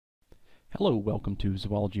Hello, welcome to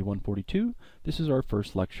Zoology 142. This is our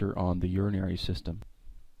first lecture on the urinary system.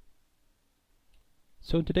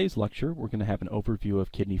 So in today's lecture, we're going to have an overview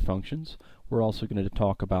of kidney functions. We're also going to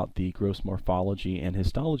talk about the gross morphology and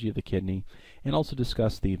histology of the kidney, and also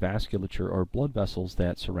discuss the vasculature or blood vessels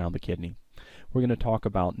that surround the kidney. We're going to talk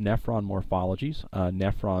about nephron morphologies.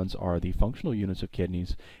 Nephrons are the functional units of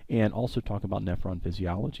kidneys, and also talk about nephron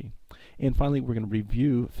physiology. And finally, we're going to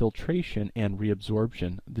review filtration and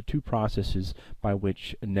reabsorption, the two processes by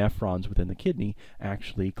which nephrons within the kidney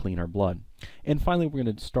actually clean our blood. And finally, we're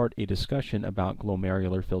going to start a discussion about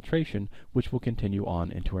glomerular filtration, which will continue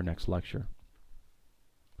on into our next lecture.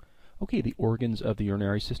 Okay, the organs of the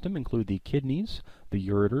urinary system include the kidneys, the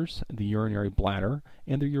ureters, the urinary bladder,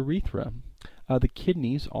 and the urethra. The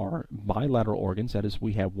kidneys are bilateral organs, that is,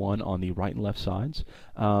 we have one on the right and left sides.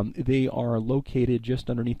 They are located just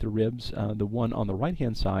underneath the ribs. The one on the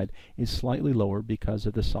right-hand side is slightly lower because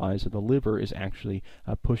of the size of the liver is actually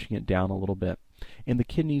pushing it down a little bit. And the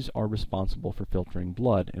kidneys are responsible for filtering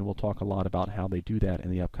blood, and we'll talk a lot about how they do that in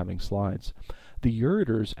the upcoming slides. The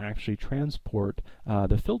ureters actually transport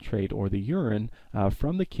the filtrate or the urine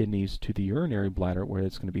from the kidneys to the urinary bladder where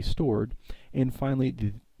it's going to be stored. And finally,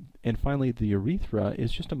 the urethra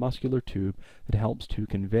is just a muscular tube that helps to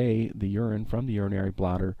convey the urine from the urinary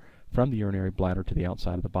bladder to the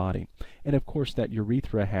outside of the body. And of course, that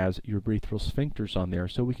urethra has urethral sphincters on there,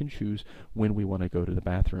 so we can choose when we want to go to the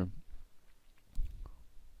bathroom.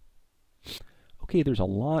 Okay, there's a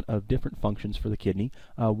lot of different functions for the kidney.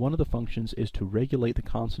 One of the functions is to regulate the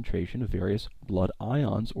concentration of various blood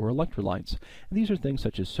ions or electrolytes. And these are things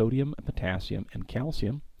such as sodium, potassium, and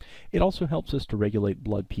calcium. It also helps us to regulate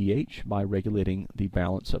blood pH by regulating the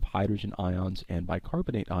balance of hydrogen ions and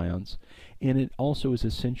bicarbonate ions. And it also is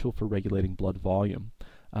essential for regulating blood volume.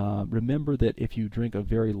 Remember that if you drink a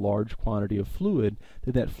very large quantity of fluid,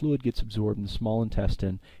 that fluid gets absorbed in the small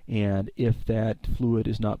intestine, and if that fluid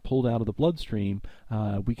is not pulled out of the bloodstream,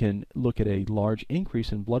 we can look at a large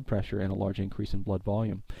increase in blood pressure and a large increase in blood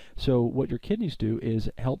volume. So what your kidneys do is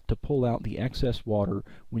help to pull out the excess water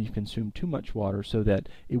when you consume too much water so that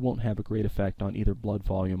it won't have a great effect on either blood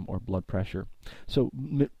volume or blood pressure. So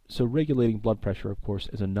regulating blood pressure, of course,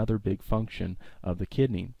 is another big function of the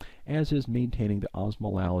kidney, as is maintaining the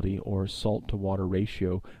osmolality or salt to water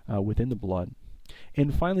ratio within the blood.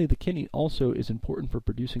 And finally, the kidney also is important for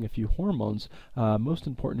producing a few hormones, most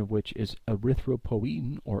important of which is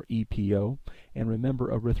erythropoietin, or EPO. And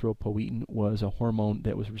remember, erythropoietin was a hormone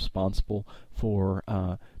that was responsible for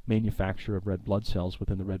manufacture of red blood cells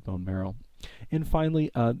within the red bone marrow. And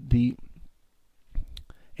finally, the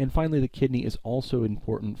kidney is also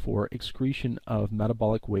important for excretion of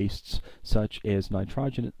metabolic wastes such as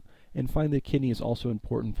nitrogen. And finally, the kidney is also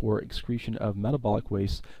important for excretion of metabolic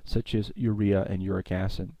wastes such as urea and uric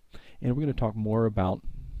acid. And we're going to talk more about.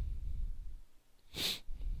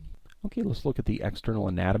 Okay, let's look at the external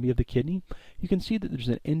anatomy of the kidney. You can see that there's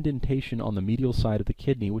an indentation on the medial side of the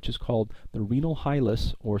kidney, which is called the renal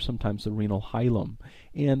hilus, or sometimes the renal hilum.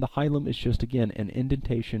 And the hilum is just, again, an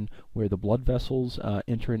indentation where the blood vessels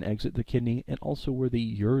enter and exit the kidney, and also where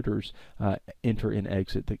the ureters enter and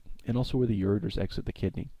exit the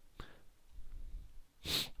kidney.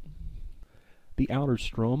 The outer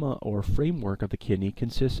stroma or framework of the kidney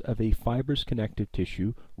consists of a fibrous connective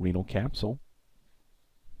tissue, renal capsule.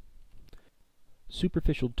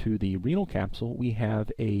 Superficial to the renal capsule, we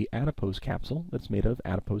have a adipose capsule that's made of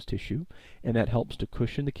adipose tissue, and that helps to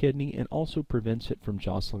cushion the kidney and also prevents it from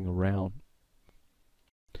jostling around.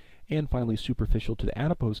 And finally, superficial to the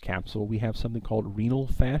adipose capsule, we have something called renal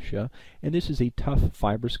fascia, and this is a tough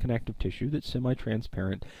fibrous connective tissue that's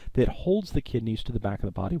semi-transparent that holds the kidneys to the back of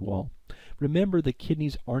the body wall. Remember, the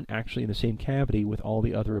kidneys aren't actually in the same cavity with all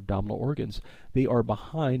the other abdominal organs. They are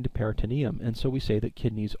behind peritoneum, and so we say that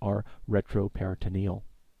kidneys are retroperitoneal.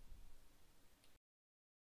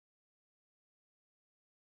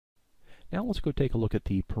 Now let's go take a look at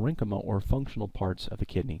the parenchyma, or functional parts of the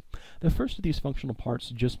kidney. The first of these functional parts,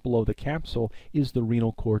 just below the capsule, is the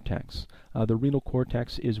renal cortex. The renal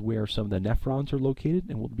cortex is where some of the nephrons are located,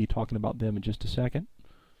 and we'll be talking about them in just a second.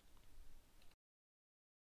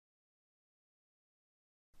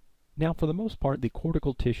 Now, for the most part, the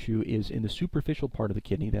cortical tissue is in the superficial part of the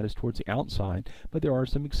kidney, that is towards the outside, but there are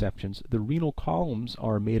some exceptions. The renal columns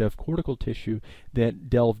are made of cortical tissue that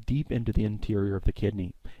delve deep into the interior of the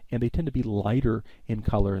kidney, and they tend to be lighter in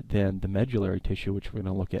color than the medullary tissue, which we're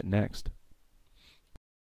going to look at next.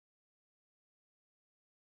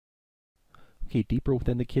 Okay, deeper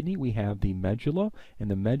within the kidney we have the medulla, and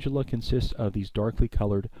the medulla consists of these darkly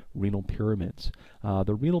colored renal pyramids.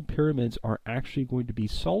 The renal pyramids are actually going to be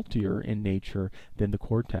saltier in nature than the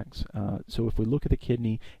cortex. So if we look at the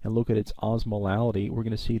kidney and look at its osmolality, we're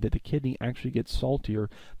going to see that the kidney actually gets saltier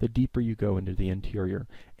the deeper you go into the interior,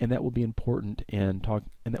 and that will be important and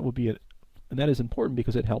that is important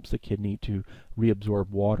because it helps the kidney to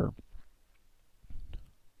reabsorb water.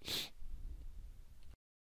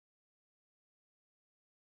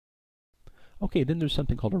 Okay, then there's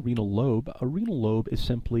something called a renal lobe. A renal lobe is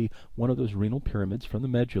simply one of those renal pyramids from the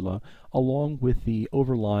medulla, along with the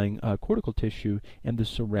overlying cortical tissue and the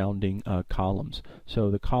surrounding columns.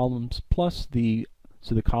 So the columns plus the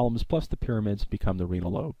pyramids become the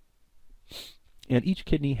renal lobe. And each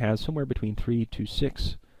kidney has somewhere between 3 to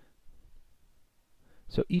 6.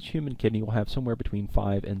 So each human kidney will have somewhere between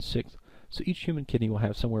 5 and 6. So each human kidney will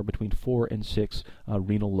have somewhere between 4 and 6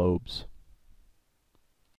 renal lobes.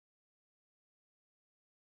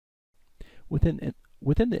 Within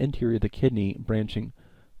the interior of the kidney branching,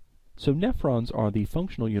 so nephrons are the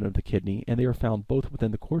functional unit of the kidney, and they are found both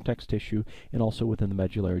within the cortex tissue and also within the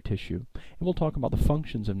medullary tissue. And we'll talk about the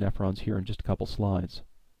functions of nephrons here in just a couple slides.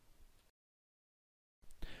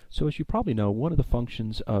 So as you probably know, one of the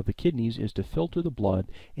functions of the kidneys is to filter the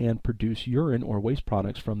blood and produce urine or waste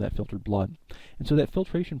products from that filtered blood. And so that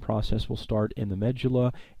filtration process will start in the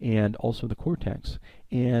medulla and also the cortex.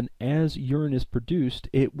 And as urine is produced,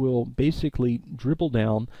 it will basically dribble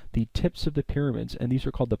down the tips of the pyramids, and these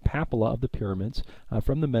are called the papilla of the pyramids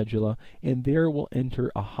from the medulla, and there will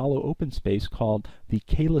enter a hollow open space called the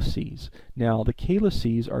calyces. Now, the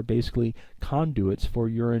calyces are basically conduits for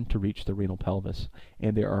urine to reach the renal pelvis,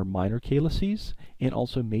 and there are minor calyces and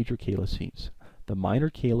also major calyces. The minor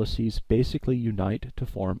calyces basically unite to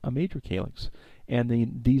form a major calyx, and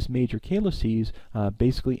these major calyces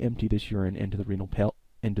basically empty this urine into the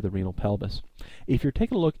renal pelvis. If you're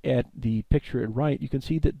taking a look at the picture at right, you can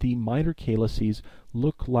see that the minor calyces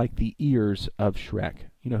look like the ears of Shrek.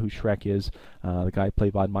 You know who Shrek is, the guy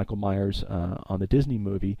played by Michael Myers on the Disney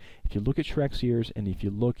movie. If you look at Shrek's ears and if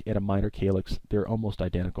you look at a minor calyx, they're almost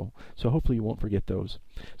identical. So hopefully you won't forget those.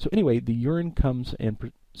 So anyway, the urine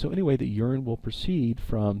will proceed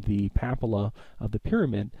from the papilla of the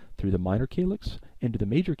pyramid through the minor calyx, into the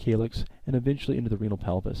major calyx, and eventually into the renal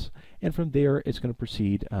pelvis. And from there, it's going to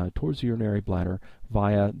proceed towards the urinary bladder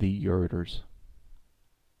via the ureters.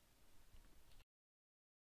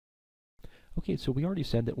 Okay, so we already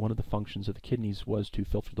said that one of the functions of the kidneys was to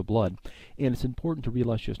filter the blood, and it's important to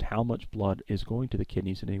realize just how much blood is going to the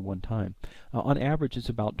kidneys at any one time. On average, it's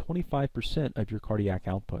about 25% of your cardiac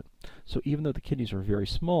output. So even though the kidneys are very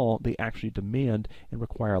small, they actually demand and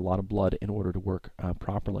require a lot of blood in order to work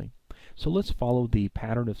properly. So let's follow the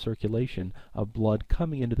pattern of circulation of blood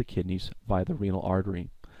coming into the kidneys via the renal artery.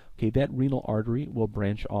 Okay, that renal artery will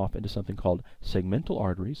branch off into something called segmental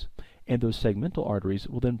arteries, and those segmental arteries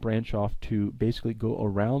will then branch off to basically go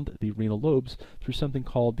around the renal lobes through something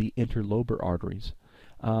called the interlobar arteries.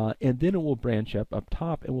 And then it will branch up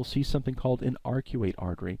top, and we'll see something called an arcuate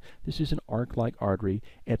artery. This is an arc-like artery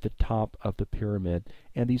at the top of the pyramid,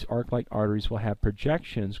 and these arc-like arteries will have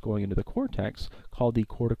projections going into the cortex called the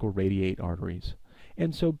cortical radiate arteries.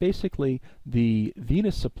 And so basically the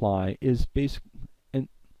venous supply is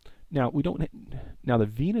Now the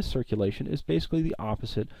venous circulation is basically the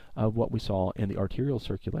opposite of what we saw in the arterial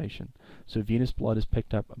circulation. So venous blood is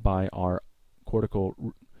picked up by our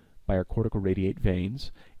cortical radiate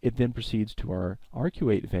veins. It then proceeds to our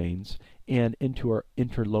arcuate veins and into our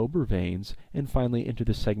interlobar veins, and finally into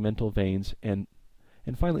the segmental veins and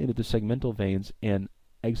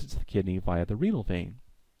exits the kidney via the renal vein.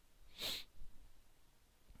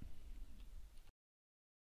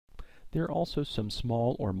 There are also some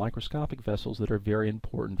small or microscopic vessels that are very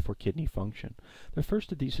important for kidney function. The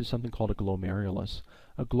first of these is something called a glomerulus.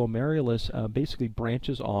 A glomerulus basically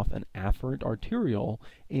branches off an afferent arteriole,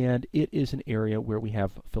 and it is an area where we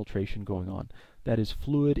have filtration going on. That is,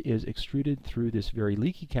 fluid is extruded through this very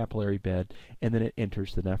leaky capillary bed, and then it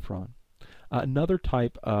enters the nephron. Another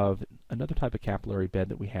type of capillary bed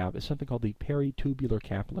that we have is something called the peritubular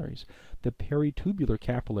capillaries. The peritubular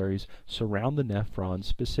capillaries surround the nephron,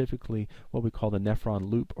 specifically what we call the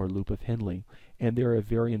nephron loop or loop of Henle, and they're a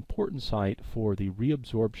very important site for the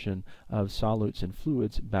reabsorption of solutes and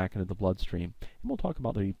fluids back into the bloodstream. And we'll talk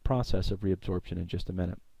about the process of reabsorption in just a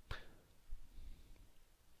minute.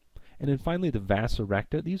 And then finally, the vasa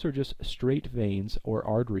recta. These are just straight veins or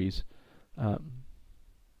arteries.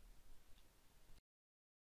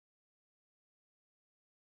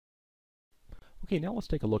 Okay, now let's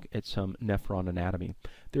take a look at some nephron anatomy.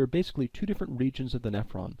 There are basically two different regions of the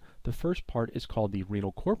nephron. The first part is called the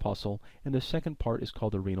renal corpuscle, and the second part is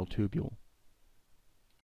called the renal tubule.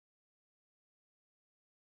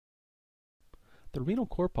 The renal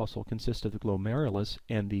corpuscle consists of the glomerulus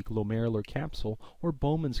and the glomerular capsule, or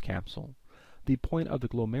Bowman's capsule. The point of the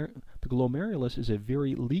glomerulus is a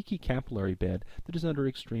very leaky capillary bed that is under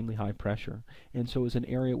extremely high pressure, and so is an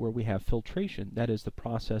area where we have filtration, that is the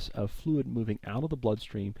process of fluid moving out of the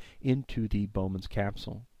bloodstream into the Bowman's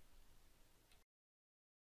capsule.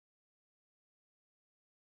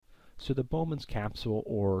 So the Bowman's capsule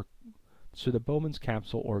or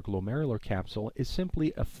glomerular capsule is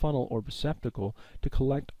simply a funnel or receptacle to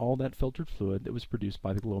collect all that filtered fluid that was produced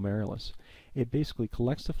by the glomerulus. It basically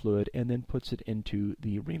collects the fluid and then puts it into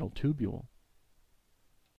the renal tubule.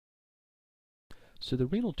 So the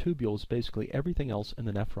renal tubule is basically everything else in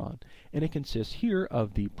the nephron, and it consists here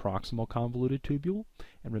of the proximal convoluted tubule,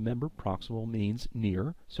 and remember proximal means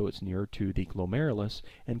near, so it's near to the glomerulus,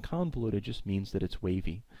 and convoluted just means that it's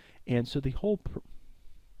wavy. And so the whole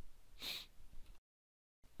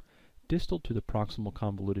distal to the proximal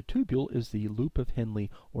convoluted tubule is the loop of Henle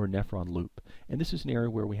or nephron loop, and this is an area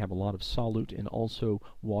where we have a lot of solute and also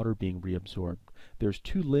water being reabsorbed. There's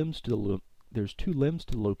two limbs to the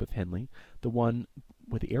loop of Henle. The one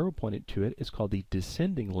with the arrow pointed to it is called the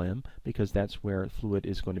descending limb because that's where fluid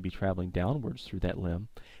is going to be traveling downwards through that limb.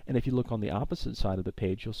 And if you look on the opposite side of the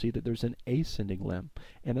page, you'll see that there's an ascending limb,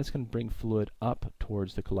 and that's going to bring fluid up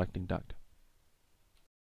towards the collecting duct.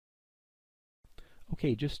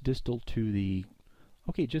 Okay, just distal to the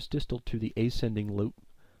ascending loop.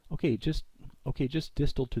 Just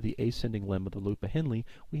distal to the ascending limb of the loop of Henle,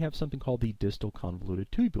 we have something called the distal convoluted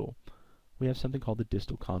tubule.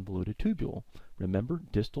 Remember,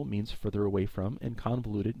 distal means further away from, and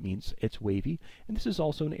convoluted means it's wavy, and this is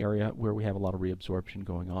also an area where we have a lot of reabsorption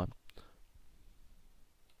going on.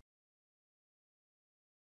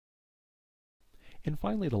 And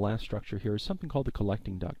finally, the last structure here is something called the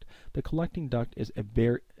collecting duct. The collecting duct is a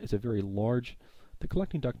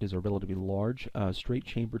relatively large,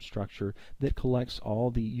 straight-chambered structure that collects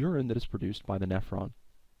all the urine that is produced by the nephron.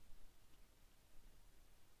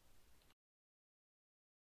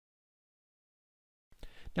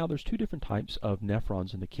 Now, there's two different types of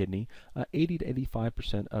nephrons in the kidney. 80 to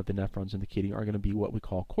 85% of the nephrons in the kidney are going to be what we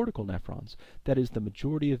call cortical nephrons. That is, the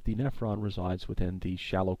majority of the nephron resides within the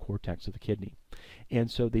shallow cortex of the kidney. And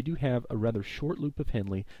so they do have a rather short loop of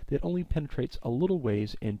Henle that only penetrates a little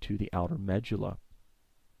ways into the outer medulla.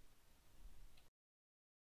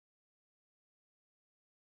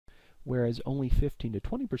 Whereas only 15 to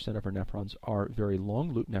 20% of our nephrons are very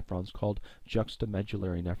long loop nephrons called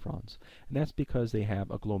juxtamedullary nephrons. And that's because they have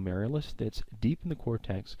a glomerulus that's deep in the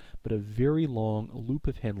cortex, but a very long loop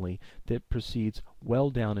of Henle that proceeds well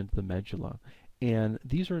down into the medulla. And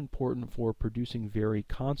these are important for producing very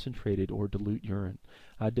concentrated or dilute urine.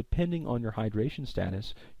 Depending on your hydration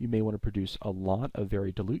status, you may want to produce a lot of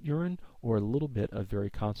very dilute urine or a little bit of very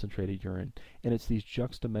concentrated urine. And it's these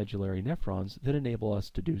juxtamedullary nephrons that enable us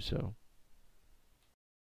to do so.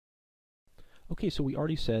 Okay, so we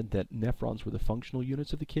already said that nephrons were the functional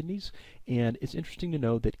units of the kidneys, and it's interesting to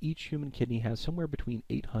know that each human kidney has somewhere between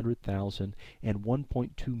 800,000 and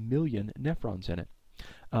 1.2 million nephrons in it.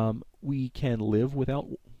 We can live without.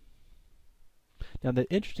 Now,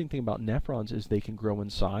 the interesting thing about nephrons is they can grow in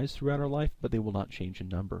size throughout our life, but they will not change in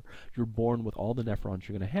number. You're born with all the nephrons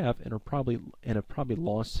you're going to have, and have probably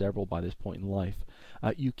lost several by this point in life.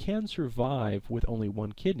 You can survive with only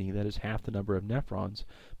one kidney, that is half the number of nephrons,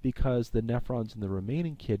 because the nephrons in the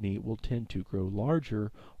remaining kidney will tend to grow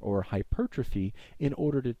larger or hypertrophy in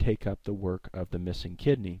order to take up the work of the missing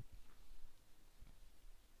kidney.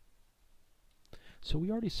 So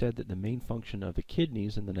we already said that the main function of the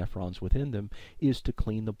kidneys and the nephrons within them is to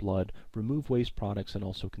clean the blood, remove waste products, and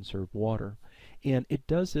also conserve water. And it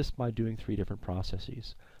does this by doing three different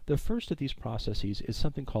processes. The first of these processes is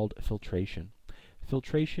something called filtration.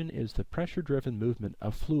 Filtration is the pressure-driven movement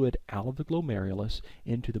of fluid out of the glomerulus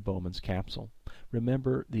into the Bowman's capsule.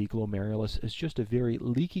 Remember, the glomerulus is just a very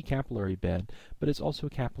leaky capillary bed, but it's also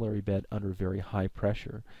a capillary bed under very high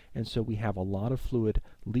pressure. And so we have a lot of fluid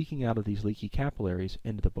leaking out of these leaky capillaries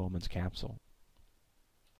into the Bowman's capsule.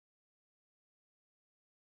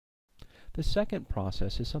 The second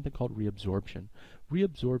process is something called reabsorption.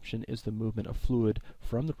 Reabsorption is the movement of fluid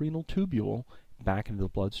from the renal tubule back into the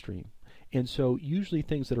bloodstream. And so usually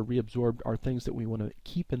things that are reabsorbed are things that we want to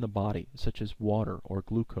keep in the body, such as water or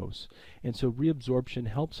glucose. And so reabsorption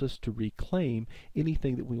helps us to reclaim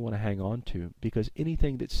anything that we want to hang on to, because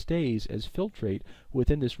anything that stays as filtrate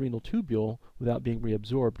within this renal tubule without being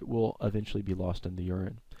reabsorbed will eventually be lost in the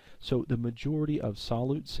urine. So the majority of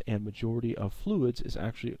solutes and majority of fluids is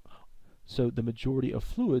actually, the majority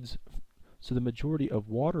of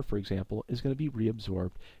water, for example, is going to be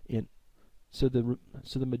reabsorbed in So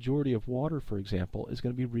the majority of water, for example, is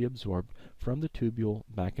going to be reabsorbed from the tubule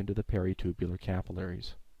back into the peritubular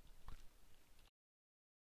capillaries.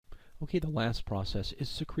 Okay, the last process is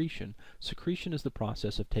secretion. Secretion is the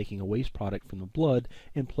process of taking a waste product from the blood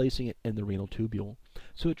and placing it in the renal tubule.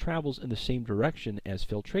 So it travels in the same direction as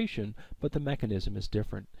filtration, but the mechanism is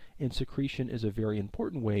different. And secretion is a very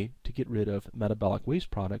important way to get rid of metabolic waste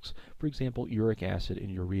products, for example, uric acid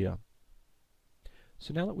and urea.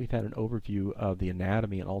 So now that we've had an overview of the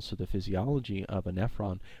anatomy and also the physiology of a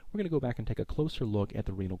nephron, we're going to go back and take a closer look at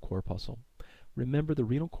the renal corpuscle. Remember, the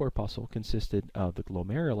renal corpuscle consisted of the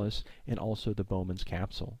glomerulus and also the Bowman's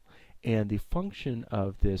capsule. And the function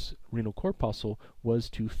of this renal corpuscle was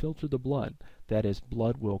to filter the blood. That is,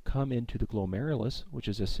 blood will come into the glomerulus, which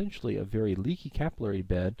is essentially a very leaky capillary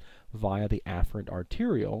bed, via the afferent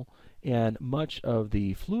arteriole, and much of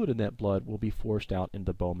the fluid in that blood will be forced out into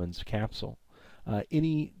the Bowman's capsule.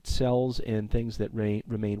 Any cells and things that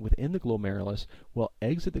remain within the glomerulus will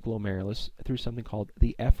exit the glomerulus through something called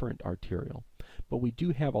the efferent arteriole. But we do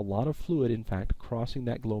have a lot of fluid, in fact, crossing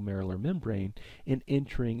that glomerular membrane and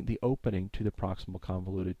entering the opening to the proximal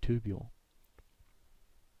convoluted tubule.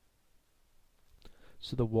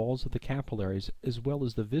 So the walls of the capillaries, as well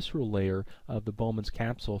as the visceral layer of the Bowman's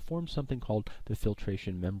capsule, form something called the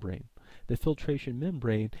filtration membrane. The filtration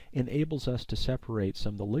membrane enables us to separate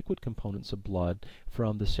some of the liquid components of blood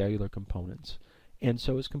from the cellular components. And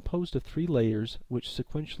so it's composed of 3 layers which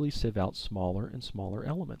sequentially sieve out smaller and smaller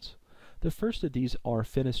elements. The first of these are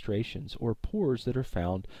fenestrations, or pores that are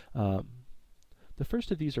found. The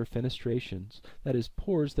first of these are fenestrations, that is,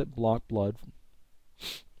 pores that block blood.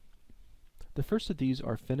 The first of these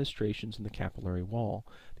are fenestrations in the capillary wall.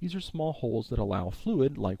 These are small holes that allow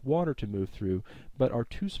fluid, like water, to move through, but are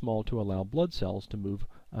too small to allow blood cells to move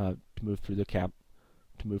through the cap.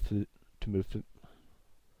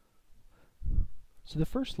 So the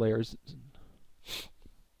first layer is.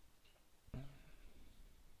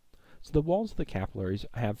 So the walls of the capillaries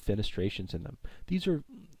have fenestrations in them. So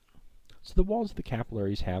the walls of the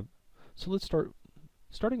capillaries have. So let's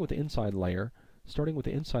starting with the inside layer. Starting with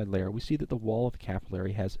the inside layer, we see that the wall of the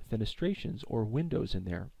capillary has fenestrations, or windows, in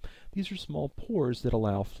there. These are small pores that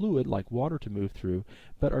allow fluid, like water, to move through,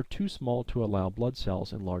 but are too small to allow blood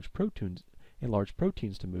cells and large proteins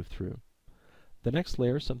to move through. The next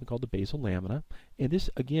layer is something called the basal lamina, and this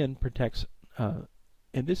again prevents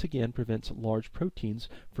large proteins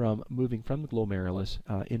from moving from the glomerulus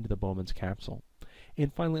into the Bowman's capsule.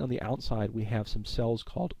 And finally, on the outside, we have some cells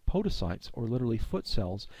called podocytes, or literally foot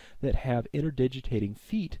cells, that have interdigitating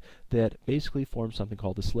feet that basically form something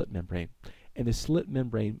called the slit membrane. And the slit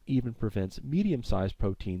membrane even prevents medium-sized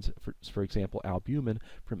proteins, for example albumin,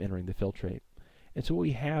 from entering the filtrate. And so what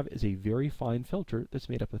we have is a very fine filter that's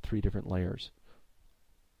made up of 3 different layers.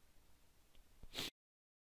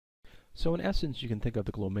 So in essence, you can think of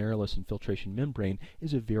the glomerulus and filtration membrane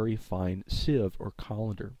as a very fine sieve or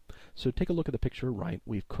colander. So take a look at the picture right.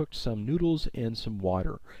 We've cooked some noodles in some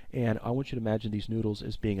water, and I want you to imagine these noodles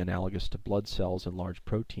as being analogous to blood cells and large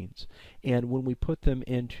proteins. And when we put them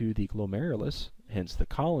into the glomerulus, hence the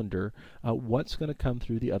colander, what's going to come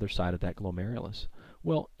through the other side of that glomerulus?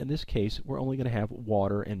 Well, in this case, we're only going to have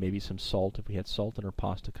water and maybe some salt, if we had salt in our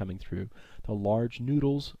pasta, coming through. The large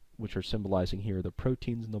noodles, which are symbolizing here the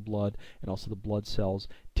proteins in the blood and also the blood cells,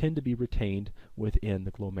 tend to be retained within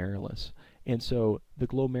the glomerulus. And so the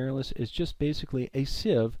glomerulus is just basically a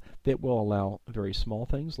sieve that will allow very small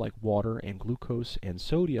things like water and glucose and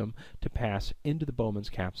sodium to pass into the Bowman's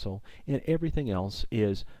capsule, and everything else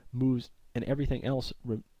will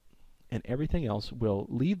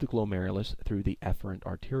leave the glomerulus through the efferent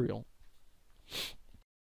arteriole.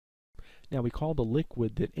 Now we call the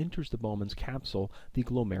liquid that enters the Bowman's capsule the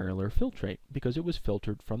glomerular filtrate, because it was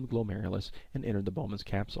filtered from the glomerulus and entered the Bowman's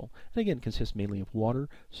capsule. And again, it consists mainly of water,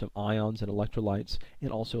 some ions and electrolytes,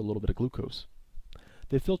 and also a little bit of glucose.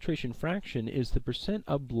 The filtration fraction is the percent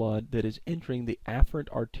of blood that is entering the afferent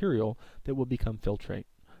arteriole that will become filtrate.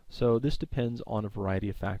 So this depends on a variety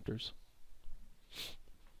of factors.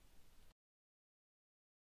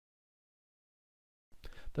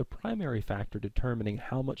 The primary factor determining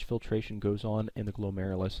how much filtration goes on in the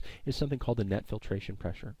glomerulus is something called the net filtration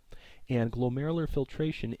pressure. And glomerular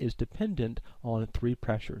filtration is dependent on three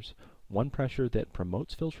pressures. One pressure that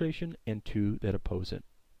promotes filtration and two that oppose it.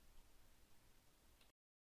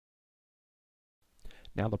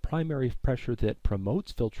 Now the primary pressure that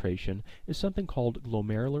promotes filtration is something called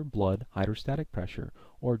glomerular blood hydrostatic pressure,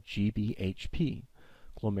 or GBHP.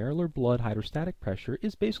 Glomerular blood hydrostatic pressure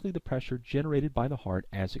is basically the pressure generated by the heart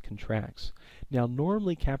as it contracts. Now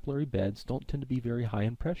normally capillary beds don't tend to be very high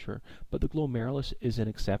in pressure, but the glomerulus is an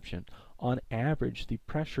exception. On average, the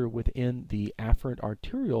pressure within the afferent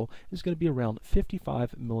arteriole is going to be around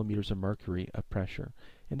 55 millimeters of mercury of pressure.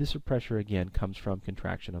 And this pressure again comes from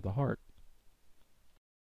contraction of the heart.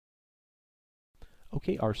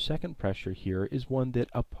 Okay, our second pressure here is one that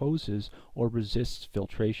opposes or resists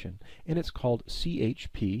filtration, and it's called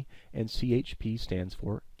CHP, and CHP stands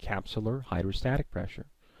for capsular hydrostatic pressure.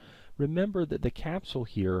 Remember that the capsule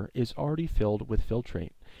here is already filled with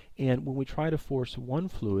filtrate, and when we try to force one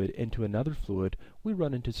fluid into another fluid, we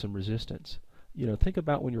run into some resistance. You know, think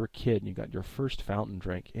about when you were a kid and you got your first fountain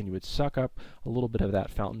drink, and you would suck up a little bit of that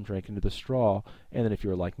fountain drink into the straw, and then if you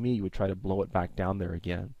were like me, you would try to blow it back down there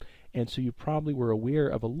again. And so you probably were aware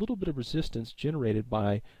of a little bit of resistance generated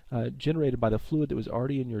by the fluid that was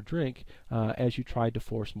already in your drink as you tried to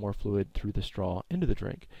force more fluid through the straw into the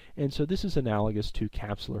drink. And so this is analogous to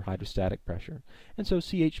capsular hydrostatic pressure. And so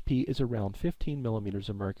CHP is around 15 millimeters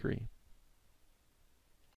of mercury.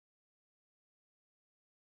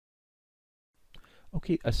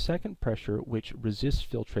 Okay, a second pressure which resists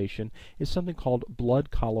filtration is something called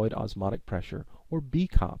blood colloid osmotic pressure, or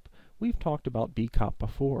BCOP. We've talked about BCOP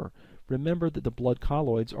before. Remember that the blood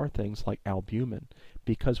colloids are things like albumin.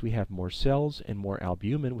 Because we have more cells and more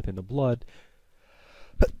albumin within the blood,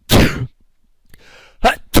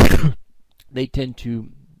 they tend to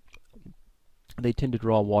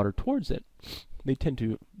draw water towards it. They tend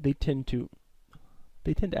to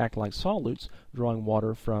act like solutes, drawing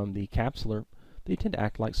water from the capsular. They tend to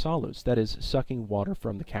act like solutes, that is, sucking water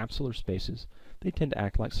from the capsular spaces. They tend to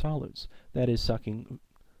act like solutes, that is, they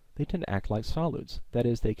tend to act like solutes, that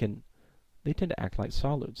is,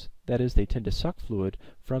 they tend to suck fluid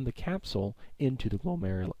from the capsule into the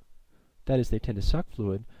glomerulus. That is, they tend to suck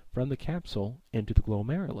fluid from the capsule into the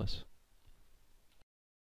glomerulus.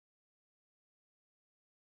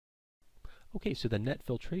 Okay, so the net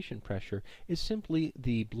filtration pressure is simply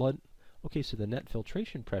the blood. Okay, so the net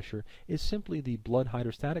filtration pressure is simply the blood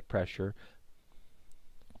hydrostatic pressure.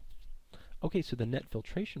 Okay, so the net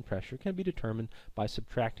filtration pressure can be determined by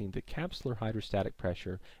subtracting the capsular hydrostatic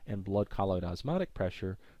pressure and blood colloid osmotic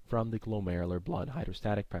pressure from the glomerular blood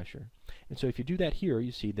hydrostatic pressure. And so if you do that here,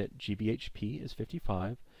 you see that GBHP is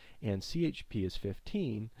 55, and CHP is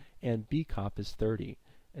 15, and BCOP is 30.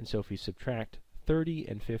 And so if we subtract 30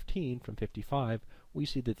 and 15 from 55, we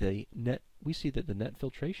see that the net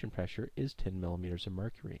filtration pressure is 10 millimeters of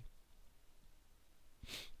mercury.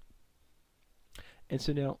 And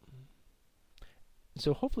so now,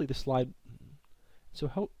 hopefully the slide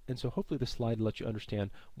lets you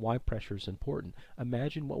understand why pressure is important.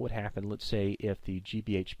 Imagine what would happen, let's say, if the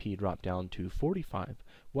GBHP dropped down to 45.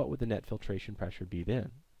 What would the net filtration pressure be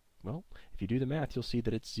then? Well, if you do the math, you'll see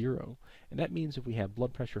that it's 0. And that means if we have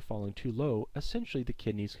blood pressure falling too low, essentially the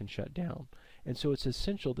kidneys can shut down. And so it's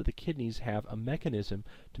essential that the kidneys have a mechanism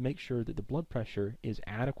to make sure that the blood pressure is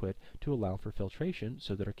adequate to allow for filtration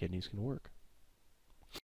so that our kidneys can work.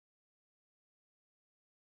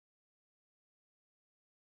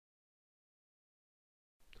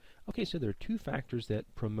 Okay, so there are two factors that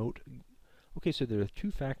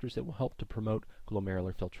will help to promote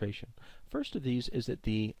glomerular filtration. First of these is that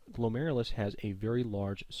the glomerulus has a very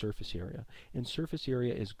large surface area, and surface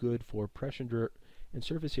area is good for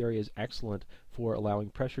surface area is excellent for allowing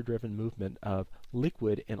pressure-driven movement of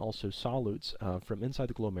liquid and also solutes from inside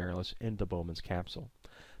the glomerulus into Bowman's capsule.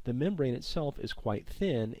 The membrane itself is quite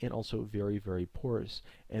thin and also very, very porous,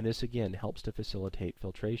 and this again helps to facilitate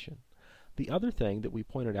filtration. The other thing that we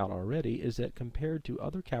pointed out already is that compared to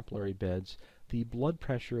other capillary beds, the blood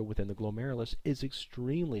pressure within the glomerulus is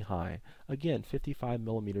extremely high, again 55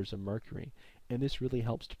 millimeters of mercury, and this really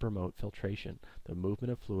helps to promote filtration, the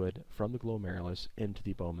movement of fluid from the glomerulus into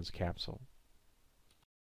the Bowman's capsule.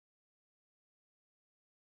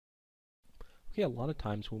 Okay, a lot of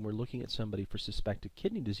times when we're looking at somebody for suspected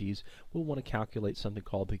kidney disease, we'll want to calculate something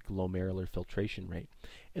called the glomerular filtration rate.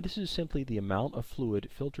 And this is simply the amount of fluid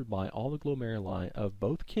filtered by all the glomeruli of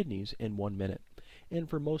both kidneys in 1 minute. And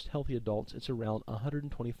for most healthy adults, it's around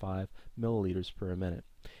 125 milliliters per minute.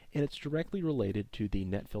 And it's directly related to the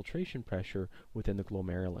net filtration pressure within the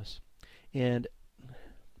glomerulus. And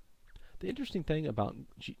the interesting thing about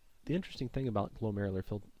glomerular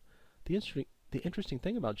filtration The interesting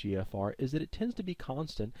thing about GFR is that it tends to be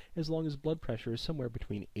constant as long as blood pressure is somewhere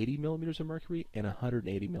between 80 millimeters of mercury and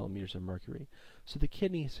 180 millimeters of mercury. So the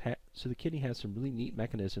kidney has some really neat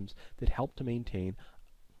mechanisms that help to maintain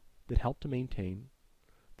a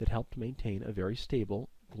very stable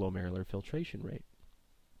glomerular filtration rate.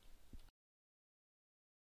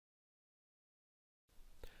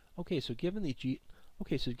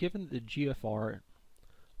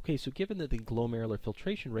 Given that the glomerular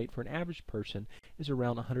filtration rate for an average person is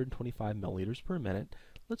around 125 milliliters per minute,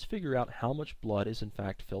 let's figure out how much blood is in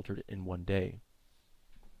fact filtered in one day.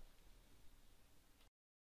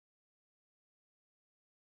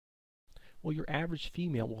 Well, your average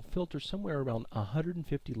female will filter somewhere around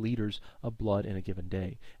 150 liters of blood in a given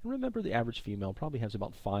day. And remember, the average female probably has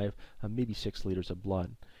about 5, maybe 6 liters of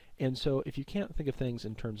blood. And so if you can't think of things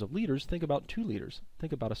in terms of liters, think about 2 liters.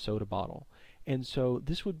 Think about a soda bottle. And so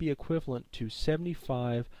this would be equivalent to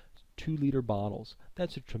 75 2-liter bottles.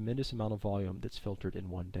 That's a tremendous amount of volume that's filtered in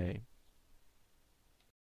one day.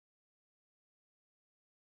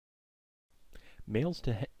 Because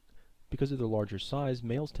of their larger size,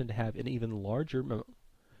 males tend to have an even larger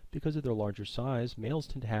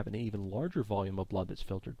volume of blood that's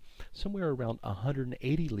filtered, somewhere around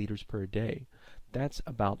 180 liters per day. That's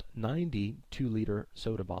about 90 2-liter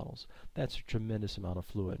soda bottles. That's a tremendous amount of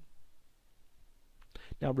fluid.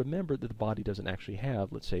 Now remember that the body doesn't actually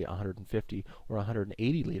have, let's say, 150 or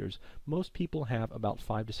 180 liters. Most people have about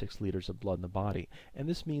 5 to 6 liters of blood in the body, and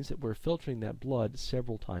this means that we're filtering that blood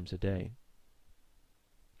several times a day.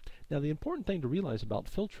 Now the important thing to realize about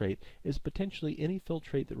filtrate is potentially any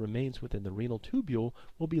filtrate that remains within the renal tubule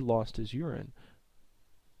will be lost as urine.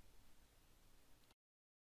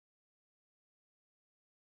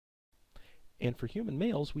 And for human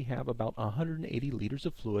males, we have about 180 liters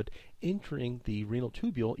of fluid entering the renal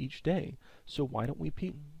tubule each day. So why don't we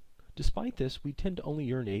pee? Despite this, we tend to only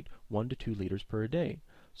urinate 1 to 2 liters per day.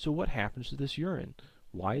 So what happens to this urine?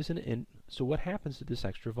 So what happens to this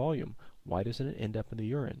extra volume? Why doesn't it end up in the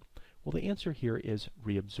urine? Well, the answer here is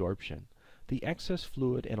reabsorption. The excess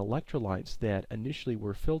fluid and electrolytes that initially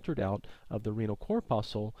were filtered out of the renal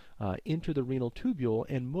corpuscle into the renal tubule,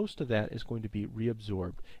 and most of that is going to be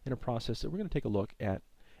reabsorbed in a process that we're going to take a look at.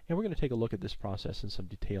 And we're going to take a look at this process in some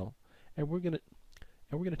detail. And we're going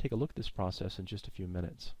to take a look at this process in just a few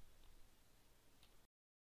minutes.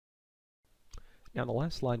 Now, in the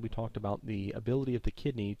last slide, we talked about the ability of the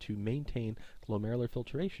kidney to maintain glomerular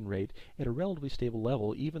filtration rate at a relatively stable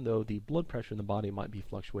level, even though the blood pressure in the body might be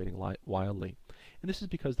fluctuating wildly. And this is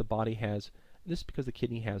because the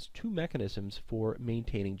kidney has 2 mechanisms for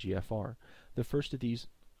maintaining GFR. The first of these,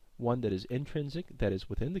 one that is intrinsic, that is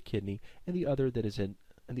within the kidney, and the other that is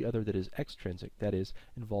extrinsic, that is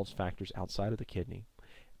involves factors outside of the kidney.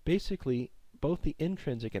 Basically, both the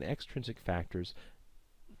intrinsic and extrinsic factors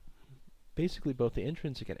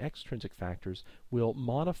will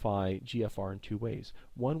modify GFR in 2 ways.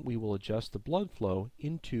 One, we will adjust the blood flow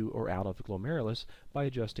into or out of the glomerulus by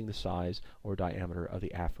adjusting the size or diameter of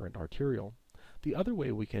the afferent arteriole. Another way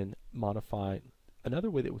that we can modify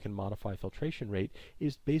filtration rate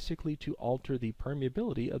is basically to alter the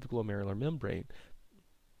permeability of the glomerular membrane.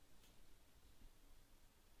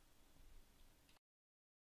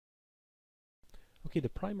 The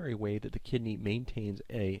primary way that the kidney maintains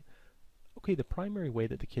a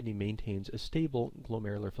stable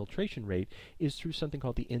glomerular filtration rate is through something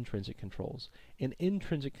called the intrinsic controls. And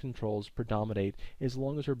intrinsic controls predominate as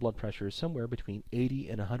long as our blood pressure is somewhere between 80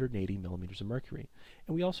 and 180 millimeters of mercury.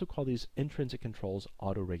 And we also call these intrinsic controls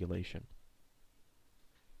autoregulation.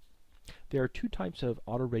 There are 2 types of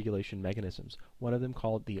autoregulation mechanisms, one of them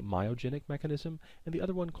called the myogenic mechanism, and the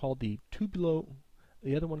other one called the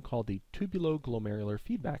tubuloglomerular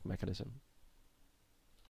feedback mechanism.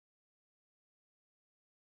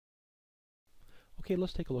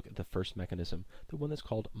 Let's take a look at the first mechanism, the one that's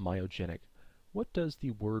called myogenic. What does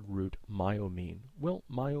the word root myo mean? Well,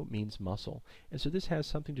 myo means muscle, and so this has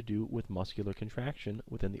something to do with muscular contraction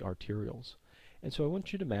within the arterioles. And so I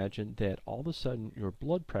want you to imagine that all of a sudden your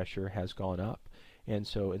blood pressure has gone up. And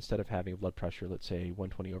so instead of having a blood pressure, let's say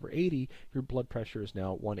 120 over 80, your blood pressure is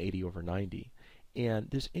now 180 over 90. And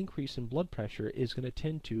this increase in blood pressure is going to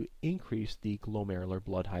tend to increase the glomerular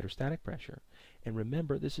blood hydrostatic pressure. And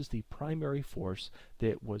remember, this is the primary force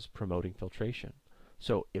that was promoting filtration.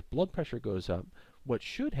 So if blood pressure goes up, what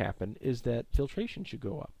should happen is that filtration should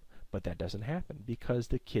go up. But that doesn't happen because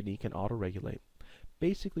the kidney can autoregulate.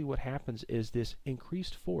 Basically what happens is this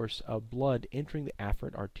increased force of blood entering the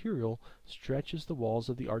afferent arteriole stretches the walls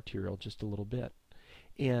of the arteriole just a little bit.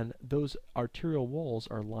 And those arterial walls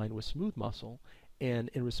are lined with smooth muscle. and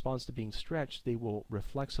in response to being stretched, they will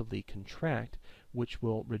reflexively contract, which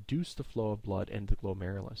will reduce the flow of blood into the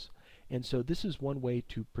glomerulus. And so this is one way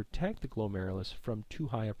to protect the glomerulus from too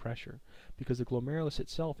high a pressure, because the glomerulus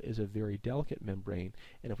itself is a very delicate membrane,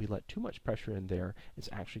 and if we let too much pressure in there, it's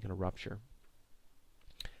actually going to rupture.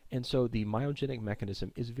 And so the myogenic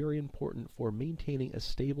mechanism is very important for maintaining a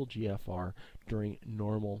stable GFR during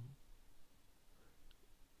normal.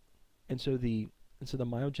 And so the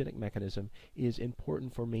myogenic mechanism is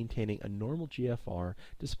important for maintaining a normal GFR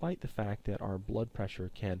despite the fact that our blood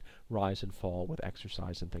pressure can rise and fall with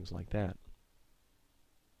exercise and things like that.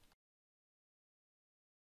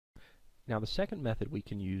 Now the second method we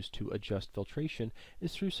can use to adjust filtration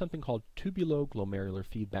is through something called tubuloglomerular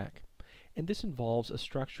feedback. And this involves a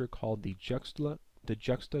structure called the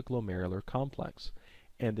juxtaglomerular complex.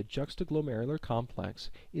 And the juxtaglomerular complex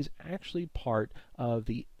is actually part of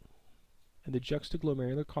the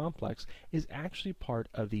juxtaglomerular complex is actually part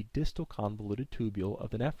of the distal convoluted tubule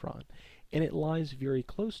of the nephron, and it lies very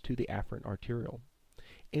close to the afferent arteriole.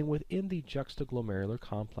 And within the juxtaglomerular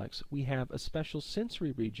complex, we have a special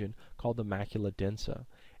sensory region called the macula densa.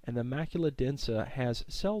 And the macula densa has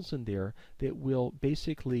cells in there that will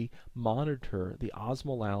basically monitor the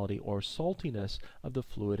osmolality or saltiness of the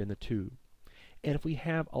fluid in the tube. And if we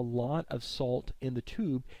have a lot of salt in the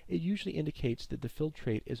tube, it usually indicates that the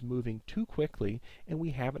filtrate is moving too quickly and we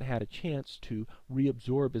haven't had a chance to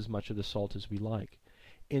reabsorb as much of the salt as we like.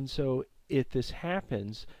 And so if this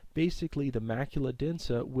happens, basically the macula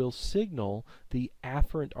densa will signal the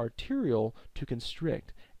afferent arteriole to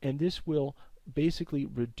constrict, and this will basically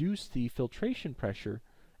reduce the filtration pressure,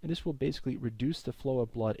 and this will basically reduce the flow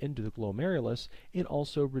of blood into the glomerulus and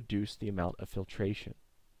also reduce the amount of filtration.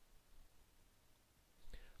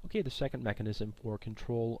 Okay, the second mechanism for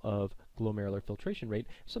control of glomerular filtration rate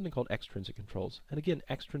is something called extrinsic controls. And again,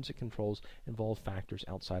 extrinsic controls involve factors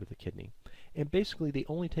outside of the kidney. And basically, they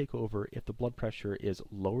only take over if the blood pressure is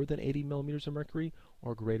lower than 80 millimeters of mercury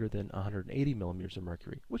or greater than 180 millimeters of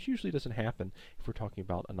mercury, which usually doesn't happen if we're talking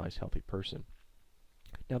about a nice, healthy person.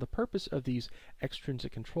 Now, the purpose of these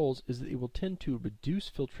extrinsic controls is that it will tend to reduce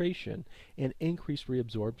filtration and increase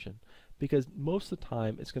reabsorption, because most of the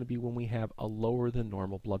time it's going to be when we have a lower than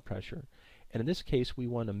normal blood pressure. And in this case, we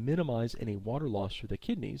want to minimize any water loss through the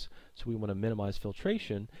kidneys, so we want to minimize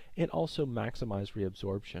filtration and also maximize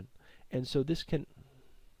reabsorption. And so this can,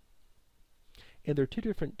 and there are two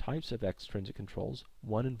different types of extrinsic controls,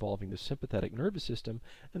 one involving the sympathetic nervous system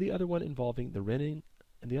and the other one involving the renin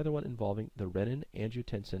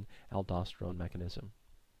angiotensin aldosterone mechanism.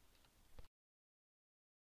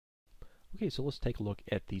 Okay, so let's take a look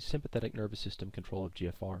at the sympathetic nervous system control of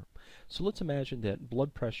GFR. So let's imagine that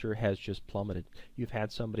blood pressure has just plummeted. You've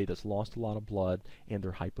had somebody that's lost a lot of blood and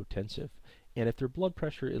they're hypotensive. And if their blood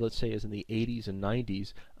pressure, let's say, is in the 80s and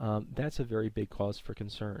 90s, that's a very big cause for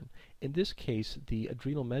concern. In this case, the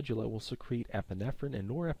adrenal medulla will secrete epinephrine and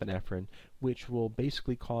norepinephrine, which will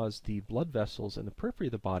basically cause the blood vessels in the periphery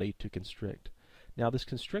of the body to constrict. Now, this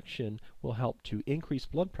constriction will help to increase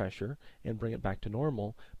blood pressure and bring it back to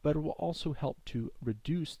normal, but it will also help to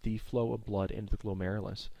reduce the flow of blood into the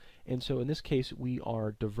glomerulus. And so in this case, we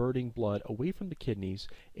are diverting blood away from the kidneys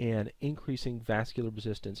and increasing vascular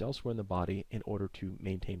resistance elsewhere in the body in order to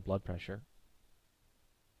maintain blood pressure.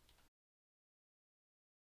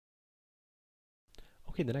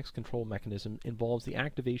 Okay, the next control mechanism involves the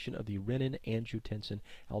activation of the renin angiotensin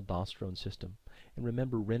aldosterone system. And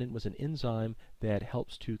remember, renin was an enzyme that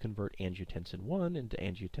helps to convert angiotensin 1 into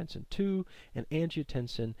angiotensin 2, and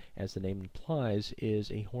angiotensin, as the name implies,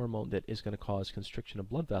 is a hormone that is going to cause constriction of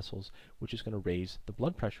blood vessels, which is going to raise the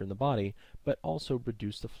blood pressure in the body, but also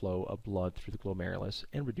reduce the flow of blood through the glomerulus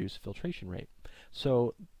and reduce filtration rate.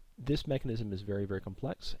 So this mechanism is very, very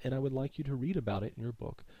complex, and I would like you to read about it in your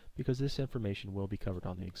book, because this information will be covered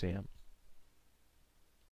on the exam.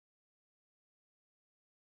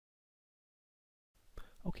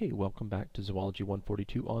 Okay, welcome back to Zoology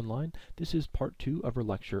 142 Online. This is part 2 of our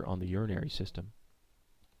lecture on the urinary system.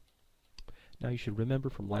 Now you should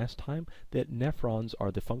remember from last time that nephrons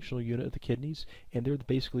are the functional unit of the kidneys, and they're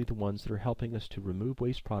basically the ones that are helping us to remove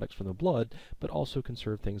waste products from the blood, but also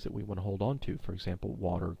conserve things that we want to hold on to, for example,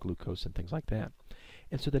 water, glucose, and things like that.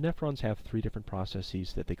 And so the nephrons have 3 different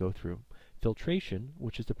processes that they go through. Filtration,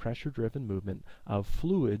 which is the pressure-driven movement of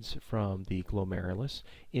fluids from the glomerulus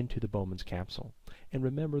into the Bowman's capsule. And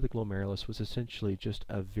remember, the glomerulus was essentially just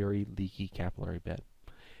a very leaky capillary bed.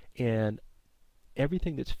 And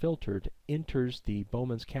everything that's filtered enters the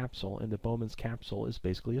Bowman's capsule, and the Bowman's capsule is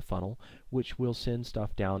basically a funnel which will send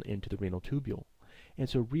stuff down into the renal tubule. And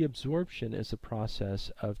so reabsorption is the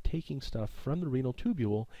process of taking stuff from the renal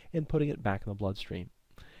tubule and putting it back in the bloodstream.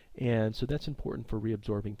 And so that's important for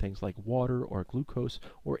reabsorbing things like water or glucose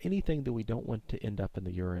or anything that we don't want to end up in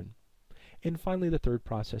the urine. And finally, the third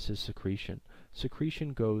process is secretion.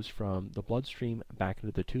 Secretion goes from the bloodstream back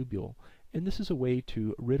into the tubule. And this is a way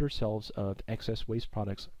to rid ourselves of excess waste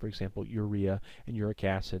products, for example, urea and uric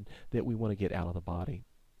acid, that we want to get out of the body.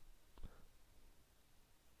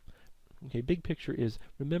 Okay, big picture is,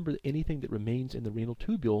 remember that anything that remains in the renal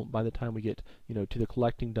tubule by the time we get, to the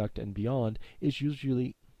collecting duct and beyond is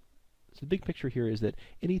usually, so the big picture here is that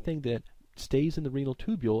anything that stays in the renal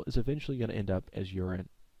tubule is eventually going to end up as urine.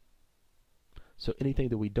 So anything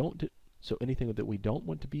that we don't want to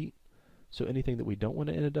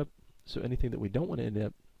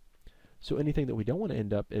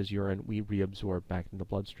end up as urine, we reabsorb back in the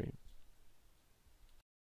bloodstream.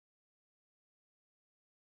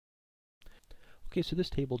 Okay, so this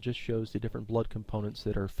table just shows the different blood components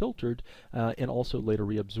that are filtered and also later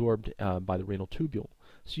reabsorbed by the renal tubule.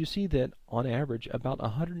 So you see that on average about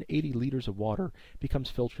 180 liters of water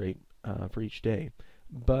becomes filtrate for each day.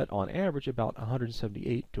 But on average about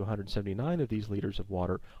 178 to 179 of these liters of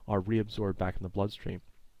water are reabsorbed back in the bloodstream.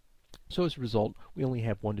 So as a result, we only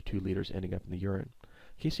have 1 to 2 liters ending up in the urine.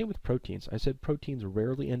 Okay, same with proteins. I said proteins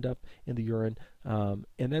rarely end up in the urine, and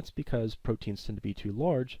that's because proteins tend to be too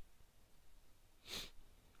large.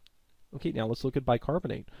 Okay, now let's look at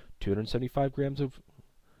bicarbonate. 275 grams of.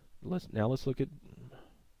 Now let's look at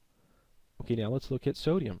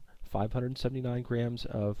sodium. 579 grams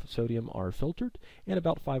of sodium are filtered, and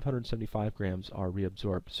about 575 grams are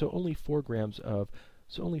reabsorbed. So only 4 grams of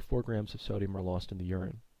sodium are lost in the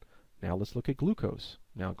urine. Now let's look at glucose.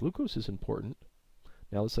 Now glucose is important.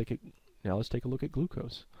 Now let's take a look at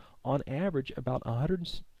glucose. On average, about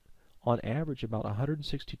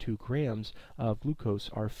 162 grams of glucose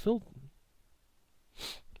are filtered.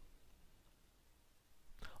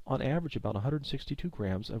 On average, about 162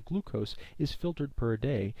 grams of glucose is filtered per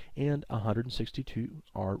day, and 162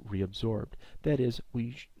 are reabsorbed. That is,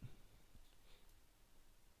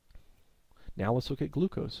 Now let's look at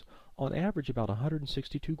glucose. On average, about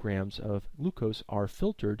 162 grams of glucose are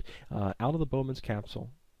filtered out of the Bowman's capsule.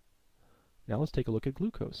 Now let's take a look at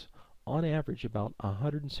glucose. On average, about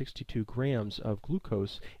 162 grams of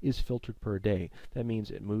glucose is filtered per day. That means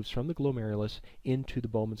it moves from the glomerulus into the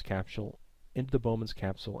Bowman's capsule, and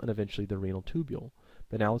eventually the renal tubule.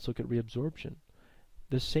 But now let's look at reabsorption.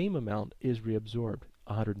 The same amount is reabsorbed,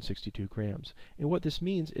 162 grams. And what this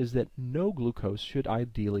means is that no glucose should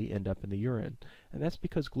ideally end up in the urine. And that's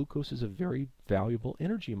because glucose is a very valuable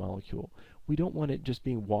energy molecule. We don't want it just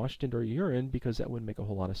being washed into our urine because that wouldn't make a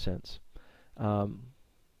whole lot of sense.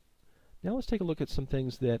 Now let's take a look at some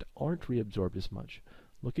things that aren't reabsorbed as much.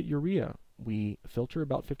 Look at urea. We filter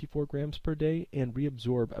about 54 grams per day and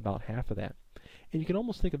reabsorb about half of that. And you can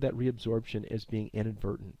almost think of that reabsorption as being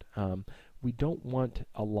inadvertent. We don't want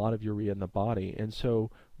a lot of urea in the body, and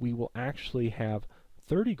so we will actually have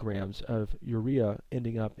 30 grams of urea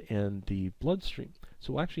ending up in the bloodstream.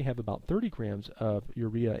 So we'll actually have about 30 grams of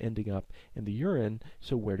urea ending up in the urine.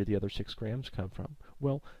 So where did the other 6 grams come from?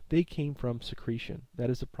 Well, they came from secretion. That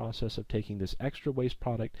is the process of taking this extra waste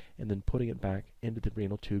product and then putting it back into the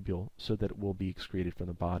renal tubule so that it will be excreted from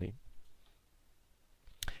the body.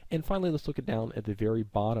 And finally, let's look down at the very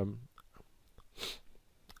bottom.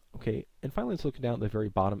 Okay, and finally let's look down at the very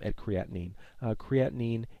bottom at creatinine.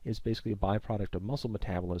 Creatinine is basically a byproduct of muscle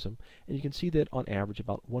metabolism, and you can see that on average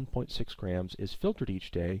about 1.6 grams is filtered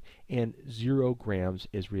each day and 0 grams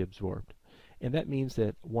is reabsorbed. And that means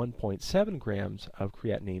that 1.7 grams of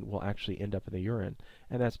creatinine will actually end up in the urine,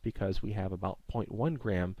 and that's because we have about 0.1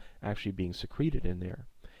 gram actually being secreted in there.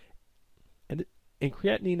 And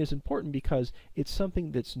creatinine is important because it's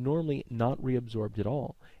something that's normally not reabsorbed at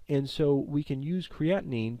all. And so we can use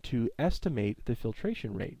creatinine to estimate the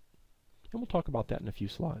filtration rate. And we'll talk about that in a few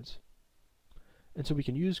slides. And so we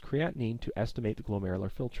can use creatinine to estimate the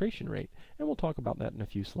glomerular filtration rate. And we'll talk about that in a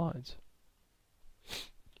few slides.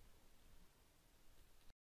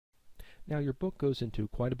 Now your book goes into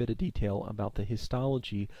quite a bit of detail about the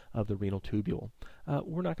histology of the renal tubule.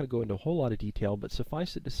 We're not going to go into a whole lot of detail, but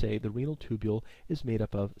suffice it to say the renal tubule is made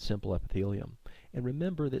up of simple epithelium. And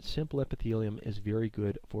remember that simple epithelium is very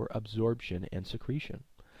good for absorption and secretion.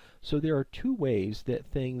 So there are 2 ways that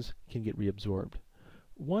things can get reabsorbed.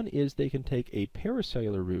 One is they can take a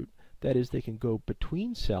paracellular route, that is, they can go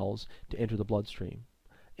between cells to enter the bloodstream.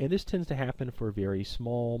 And this tends to happen for very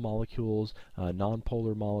small molecules,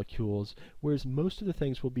 nonpolar molecules, whereas most of the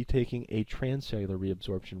things will be taking a transcellular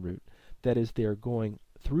reabsorption route. That is, they're going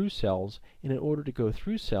through cells, and in order to go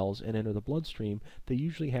through cells and enter the bloodstream, they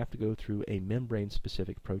usually have to go through a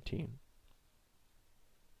membrane-specific protein.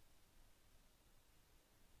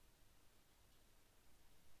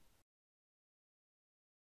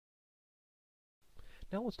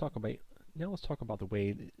 Now let's talk about the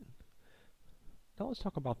way now let's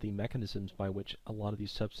talk about the mechanisms by which a lot of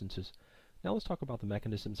these substances now let's talk about the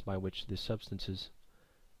mechanisms by which the substances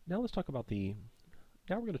now let's talk about the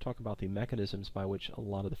Now we're going to talk about the mechanisms by which a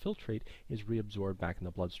lot of the filtrate is reabsorbed back in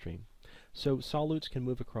the bloodstream. So solutes can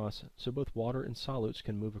move across, so both water and solutes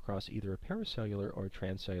can move across either a paracellular or a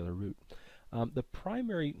transcellular route.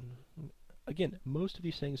 Again, most of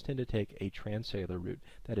these things tend to take a transcellular route,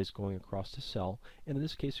 that is going across the cell, and in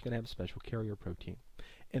this case you're going to have a special carrier protein.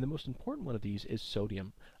 And the most important one of these is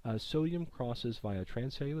sodium. Sodium crosses via a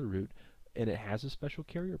transcellular route, and it has a special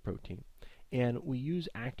carrier protein. And we use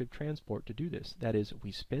active transport to do this. That is,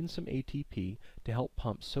 we spend some ATP to help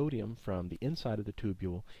pump sodium from the inside of the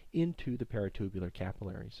tubule into the peritubular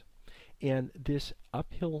capillaries. And this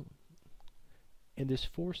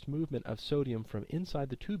forced movement of sodium from inside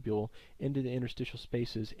the tubule into the interstitial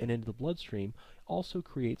spaces and into the bloodstream also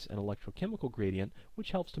creates an electrochemical gradient,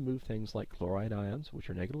 which helps to move things like chloride ions, which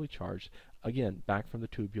are negatively charged, again, back from the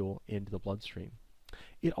tubule into the bloodstream.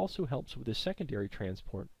 It also helps with the secondary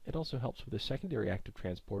transport. It also helps with the secondary active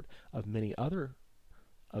transport of many other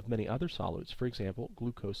solutes, for example,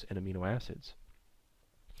 glucose and amino acids.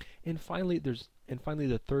 And finally,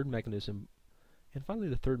 the third mechanism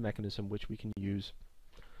which we can use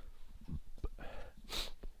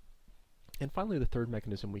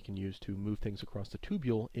to move things across the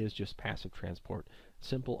tubule is just passive transport,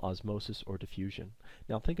 simple osmosis or diffusion.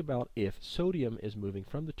 Now think about if sodium is moving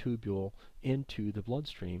from the tubule into the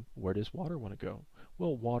bloodstream, where does water want to go?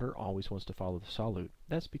 Well, water always wants to follow the solute.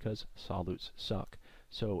 That's because solutes suck.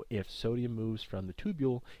 So if sodium moves from the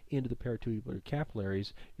tubule into the peritubular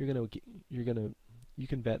capillaries, you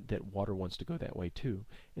can bet that water wants to go that way too.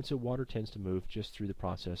 And so water tends to move just through the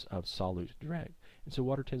process of solute drag. And so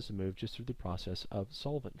water tends to move just through the process of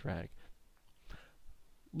solvent drag.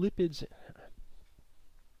 Lipid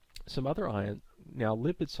soluble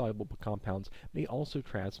compounds may also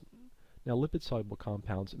cross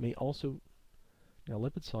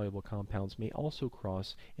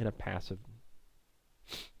in a passive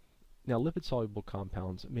Now, lipid-soluble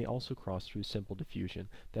compounds may also cross through simple diffusion,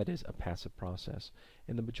 that is, a passive process.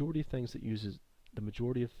 And the majority of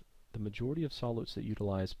solutes that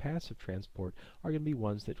utilize passive transport are going to be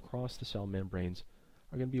ones that cross the cell membranes,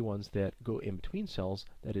 are going to be ones that go in between cells,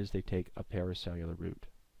 that is, they take a paracellular route.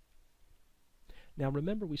 Now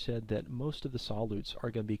remember, we said that most of the solutes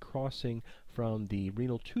are going to be crossing from the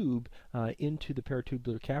renal tube into the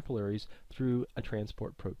peritubular capillaries through a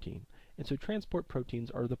transport protein. And so transport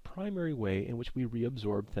proteins are the primary way in which we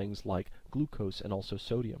reabsorb things like glucose and also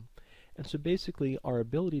sodium. And so basically our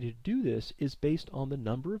ability to do this is based on the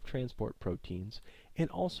number of transport proteins and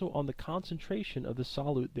also on the concentration of the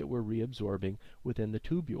solute that we're reabsorbing within the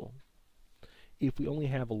tubule. If we only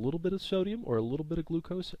have a little bit of sodium or a little bit of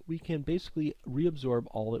glucose, we can basically reabsorb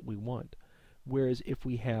all that we want. Whereas if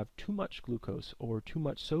we have too much glucose or too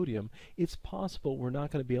much sodium, it's possible we're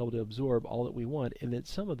not going to be able to absorb all that we want, and that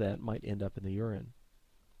some of that might end up in the urine.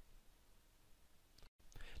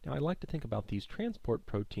 Now, I like to think about these transport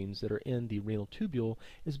proteins that are in the renal tubule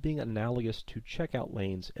as being analogous to checkout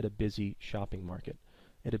lanes at a busy shopping market,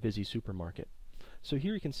 at a busy supermarket. So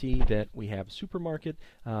here you can see that we have a supermarket.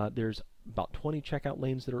 There's about 20 checkout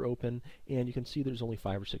lanes that are open, and you can see there's only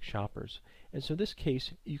 5 or 6 shoppers. And so in this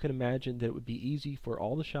case, you can imagine that it would be easy for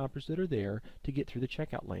all the shoppers that are there to get through the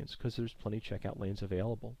checkout lanes, because there's plenty of checkout lanes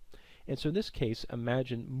available. And so in this case,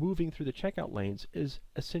 imagine moving through the checkout lanes is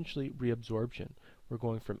essentially reabsorption. We're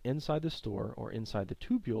going from inside the store or inside the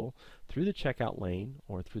tubule through the checkout lane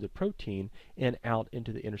or through the protein and out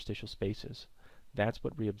into the interstitial spaces. That's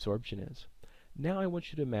what reabsorption is. Now I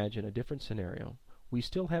want you to imagine a different scenario. We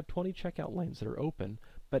still have 20 checkout lanes that are open,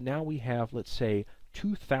 but now we have, let's say,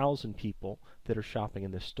 2,000 people that are shopping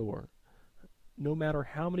in this store. No matter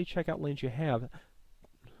how many checkout lanes you have,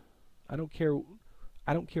 I don't care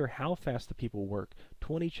how fast the people work,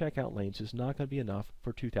 20 checkout lanes is not going to be enough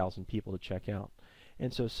for 2,000 people to check out.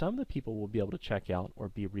 And so some of the people will be able to check out or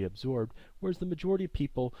be reabsorbed, whereas many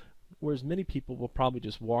people will probably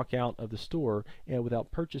just walk out of the store and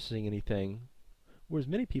without purchasing anything. Whereas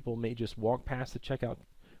many people may just walk past the checkout,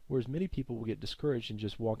 whereas many people will get discouraged and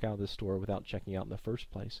just walk out of the store without checking out in the first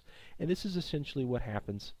place. And this is essentially what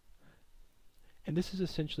happens. And this is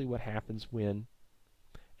essentially what happens when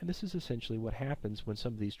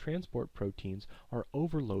some of these transport proteins are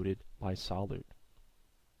overloaded by solute.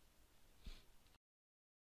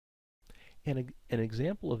 And an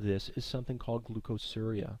example of this is something called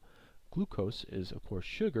glucosuria. Glucose is, of course,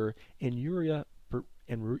 sugar, and urea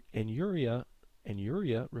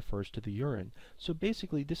refers to the urine. So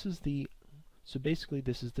basically, this is the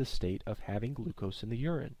state of having glucose in the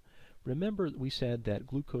urine. Remember, we said that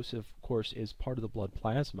glucose, of course, is part of the blood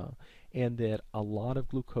plasma, and that a lot of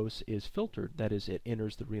glucose is filtered. That is, it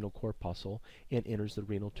enters the renal corpuscle and enters the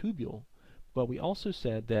renal tubule. But we also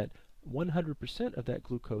said that 100% of that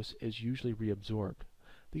glucose is usually reabsorbed.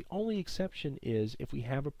 The only exception is if we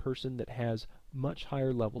have a person that has much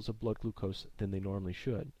higher levels of blood glucose than they normally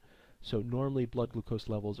should. So normally blood glucose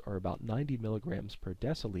levels are about 90 milligrams per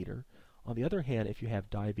deciliter. On the other hand, if you have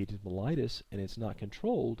diabetes mellitus and it's not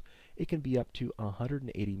controlled, it can be up to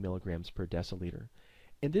 180 milligrams per deciliter.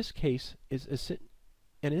 In this case, it's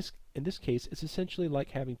essentially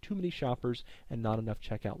like having too many shoppers and not enough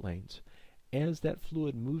checkout lanes. As that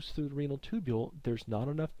fluid moves through the renal tubule, there's not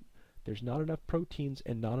enough proteins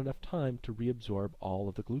and not enough time to reabsorb all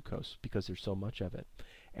of the glucose because there's so much of it.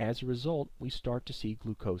 As a result, we start to see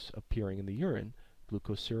glucose appearing in the urine,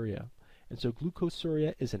 glucosuria. And so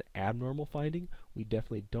glucosuria is an abnormal finding. We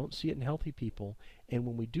definitely don't see it in healthy people, and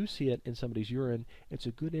when we do see it in somebody's urine, it's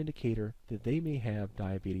a good indicator that they may have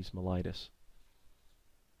diabetes mellitus.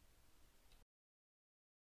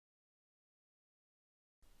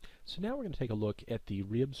 So now we're going to take a look at the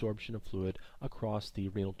reabsorption of fluid across the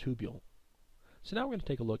renal tubule.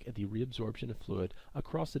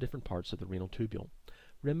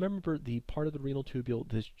 Remember the first part of the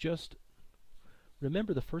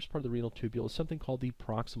renal tubule is something called the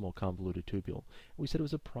proximal convoluted tubule. We said it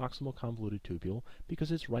was a proximal convoluted tubule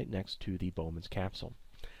because it's right next to the Bowman's capsule.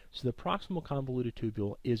 So the proximal convoluted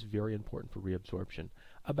tubule is very important for reabsorption.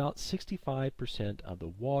 About 65% of the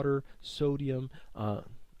water, sodium,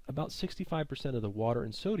 about 65% of the water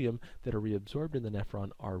and sodium that are reabsorbed in the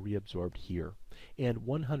nephron are reabsorbed here. And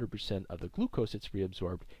 100% of the glucose that's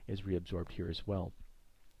reabsorbed is reabsorbed here as well.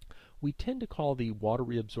 We tend to call the water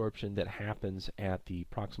reabsorption that happens at the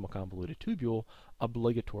proximal convoluted tubule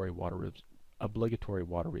obligatory water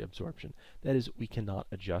reabsorption. That is, we cannot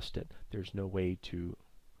adjust it. There's no way to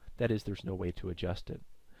adjust it.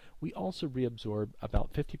 We also reabsorb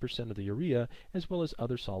about 50% of the urea as well as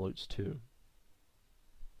other solutes too.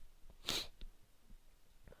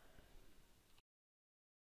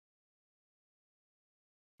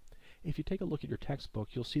 If you take a look at your textbook,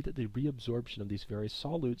 you'll see that the reabsorption of these various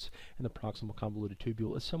solutes in the proximal convoluted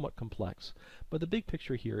tubule is somewhat complex. But the big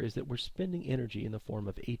picture here is that we're spending energy in the form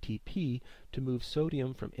of ATP to move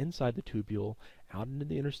sodium from inside the tubule out into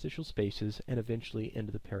the interstitial spaces and eventually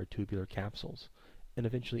into the peritubular capsules, and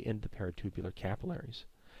eventually into the peritubular capillaries.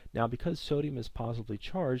 Now, because sodium is positively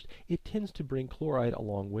charged, it tends to bring chloride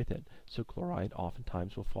along with it, so chloride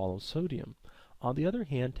oftentimes will follow sodium. On the other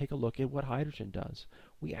hand, take a look at what hydrogen does.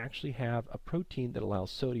 We actually have a protein that allows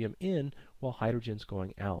sodium in while hydrogen's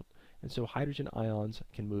going out. And so hydrogen ions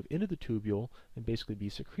can move into the tubule and basically be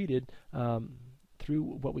secreted through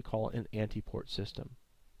what we call an antiport system.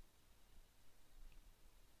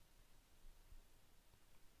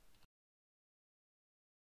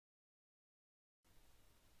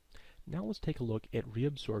 Now let's take a look at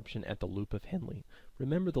reabsorption at the loop of Henle.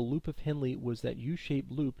 Remember, the loop of Henle was that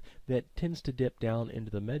U-shaped loop that tends to dip down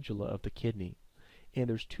into the medulla of the kidney. And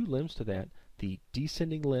there's two limbs to that, the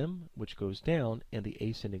descending limb, which goes down, and the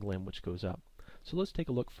ascending limb, which goes up. So let's take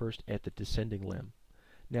a look first at the descending limb.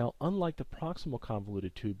 Now, unlike the proximal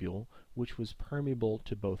convoluted tubule, which was permeable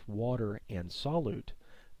to both water and solute,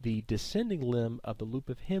 the descending limb of the loop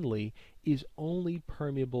of Henle is only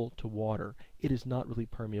permeable to water. It is not really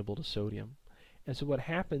permeable to sodium. And so what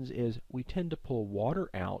happens is we tend to pull water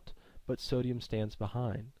out, but sodium stands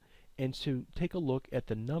behind. And so take a look at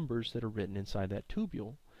the numbers that are written inside that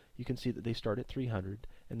tubule. You can see that they start at 300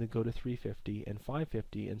 and then go to 350 and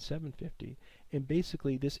 550 and 750. And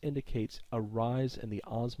basically this indicates a rise in the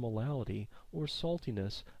osmolality or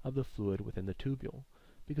saltiness of the fluid within the tubule.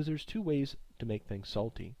 Because there's two ways to make things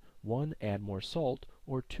salty. One, add more salt,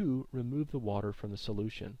 or two, remove the water from the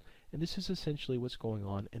solution. And this is essentially what's going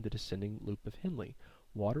on in the descending loop of Henle.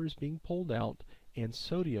 Water is being pulled out and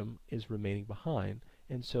sodium is remaining behind,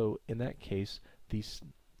 and so in that case the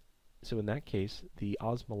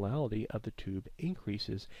osmolality of the tube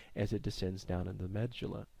increases as it descends down into the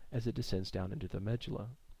medulla.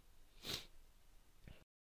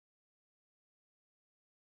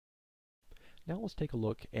 Now let's take a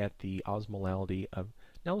look at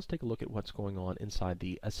what's going on inside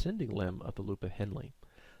the ascending limb of the loop of Henle.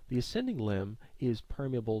 The ascending limb is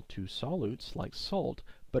permeable to solutes like salt,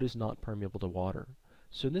 but is not permeable to water.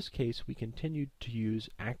 So in this case, we continued to use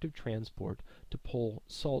active transport to pull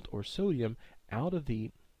salt or sodium out of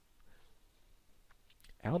the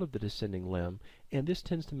descending limb, and this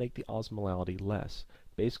tends to make the osmolality less.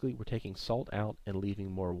 Basically, we're taking salt out and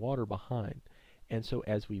leaving more water behind. And so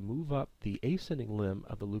as we move up the ascending limb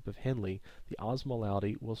of the loop of Henle, the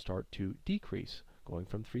osmolality will start to decrease, going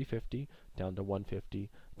from 350 down to 150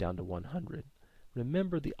 down to 100.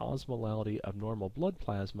 Remember, the osmolality of normal blood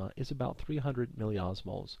plasma is about 300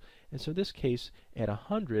 milliosmoles. And so in this case, at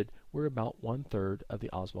 100, we're about 1/3 of the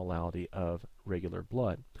osmolality of regular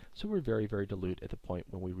blood. So we're very, very dilute at the point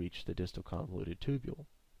when we reach the distal convoluted tubule.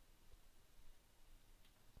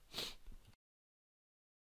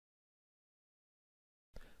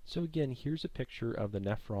 So again, here's a picture of the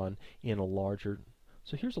nephron in a larger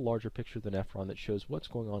here's a larger picture of the nephron that shows what's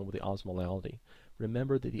going on with the osmolality.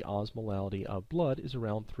 Remember that the osmolality of blood is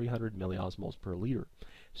around 300 milliosmoles per liter.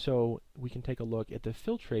 So we can take a look at the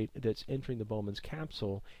filtrate that's entering the Bowman's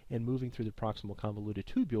capsule and moving through the proximal convoluted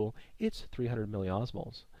tubule. It's 300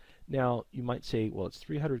 milliosmoles. Now, you might say, well, it's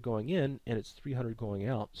 300 going in and it's 300 going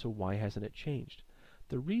out, so why hasn't it changed?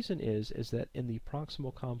 The reason is that in the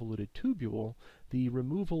proximal convoluted tubule, the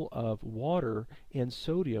removal of water and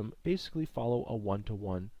sodium basically follow a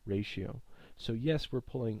 1-to-1 ratio. So yes, we're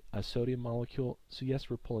pulling a sodium molecule, so yes,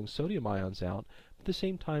 we're pulling sodium ions out, but at the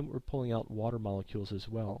same time we're pulling out water molecules as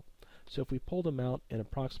well. So if we pull them out in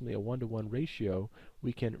approximately a 1-to-1 ratio,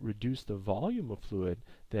 we can reduce the volume of fluid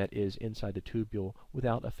that is inside the tubule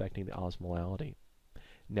without affecting the osmolality.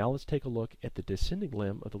 Now let's take a look at the descending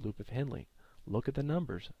limb of the loop of Henle. Look at the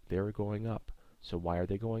numbers. They're going up. So why are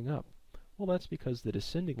they going up? Well, that's because the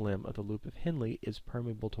descending limb of the loop of Henle is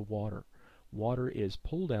permeable to water. Water is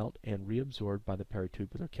pulled out and reabsorbed by the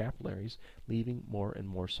peritubular capillaries, leaving more and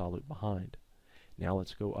more solute behind. Now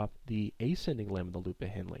let's go up the ascending limb of the loop of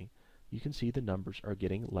Henle. You can see the numbers are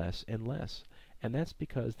getting less and less, and that's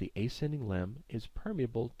because the ascending limb is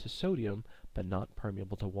permeable to sodium but not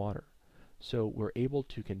permeable to water. So we're able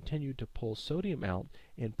to continue to pull sodium out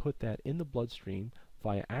and put that in the bloodstream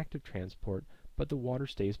via active transport, but the water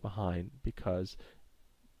stays behind because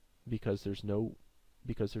the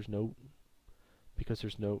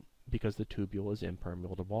tubule is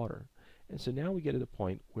impermeable to water. And so now we get to the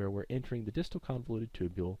point where we're entering the distal convoluted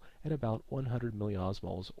tubule at about 100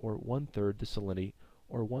 milliosmoles, or 1/3 the salinity,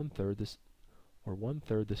 or 1/3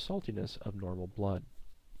 the saltiness of normal blood.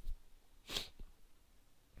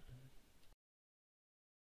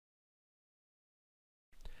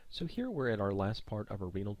 So here we're at our last part of a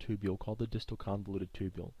renal tubule called the distal convoluted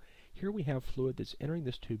tubule. Here we have fluid that's entering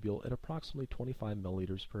this tubule at approximately 25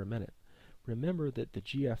 milliliters per minute. Remember that the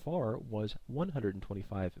GFR was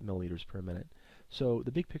 125 milliliters per minute. So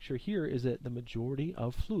the big picture here is that the majority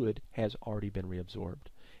of fluid has already been reabsorbed.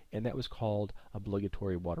 And that was called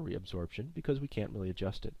obligatory water reabsorption because we can't really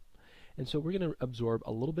adjust it. And so we're going to absorb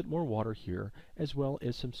a little bit more water here, as well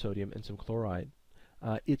as some sodium and some chloride.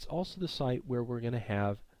 It's also the site where we're going to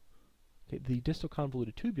have the distal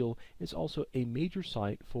convoluted tubule is also a major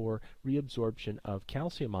site for reabsorption of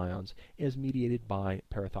calcium ions as mediated by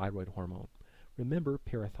parathyroid hormone. Remember,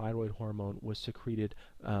 parathyroid hormone was secreted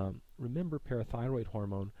by our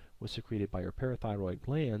parathyroid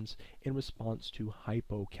glands in response to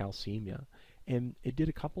hypocalcemia. And it did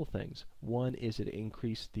a couple things. One is it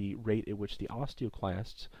increased the rate at which the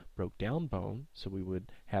osteoclasts broke down bone, so we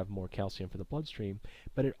would have more calcium for the bloodstream,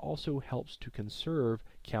 but it also helps to conserve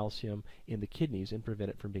calcium in the kidneys and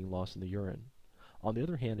prevent it from being lost in the urine. On the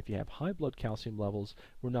other hand, if you have high blood calcium levels,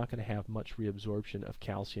 we're not going to have much reabsorption of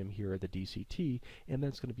calcium here at the DCT, and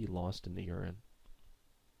that's going to be lost in the urine.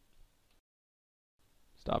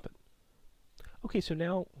 Stop it. Okay, so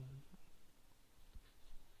now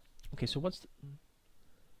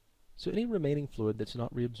so any remaining fluid that's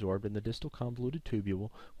not reabsorbed in the distal convoluted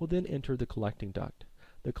tubule will then enter the collecting duct.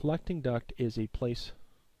 The collecting duct is a place.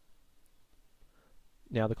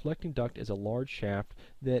 Now, the collecting duct is a large shaft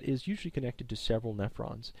that is usually connected to several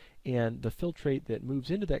nephrons, and the filtrate that moves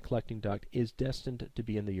into that collecting duct is destined to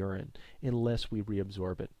be in the urine unless we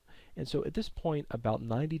reabsorb it. And so at this point, about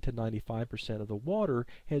 90 to 95% of the water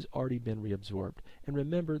has already been reabsorbed. And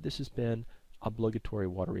remember, this has been obligatory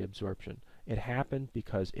water reabsorption. It happened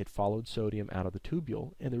because it followed sodium out of the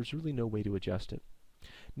tubule, and there's really no way to adjust it.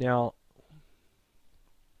 Now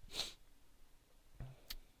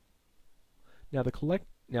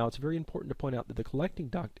it's very important to point out that the collecting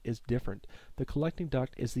duct is different. The collecting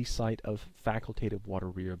duct is the site of facultative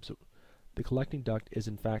water reabsorption. The collecting duct is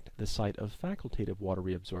in fact the site of facultative water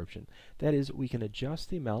reabsorption. That is, we can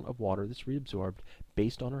adjust the amount of water that's reabsorbed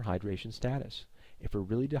based on our hydration status. If we're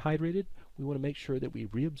really dehydrated, we want to make sure that we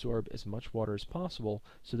reabsorb as much water as possible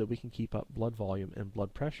so that we can keep up blood volume and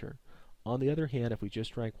blood pressure. On the other hand, if we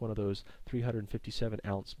just drank one of those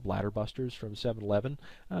 357-ounce bladder busters from 7-Eleven,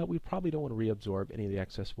 we probably don't want to reabsorb any of the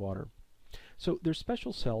excess water. So there's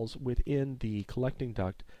special cells within the collecting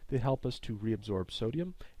duct that help us to reabsorb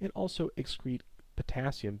sodium and also excrete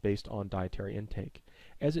potassium based on dietary intake.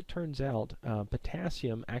 As it turns out,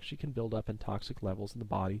 potassium actually can build up in toxic levels in the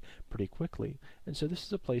body pretty quickly, and so this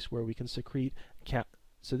is a place where we can secrete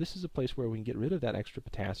this is a place where we can get rid of that extra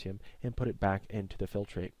potassium and put it back into the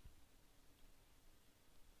filtrate.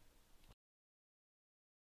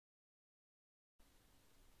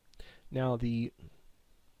 Now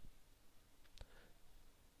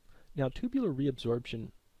tubular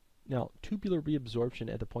reabsorption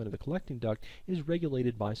at the point of the collecting duct is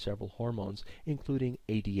regulated by several hormones, including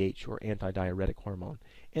ADH, or antidiuretic hormone.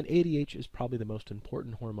 And ADH is probably the most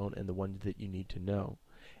important hormone and the one that you need to know.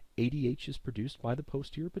 ADH is produced by the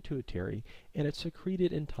posterior pituitary, and it's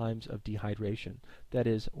secreted in times of dehydration. That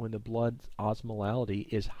is, when the blood's osmolality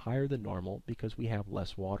is higher than normal because we have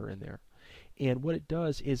less water in there. And what it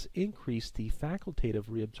does is increase the facultative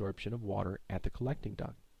reabsorption of water at the collecting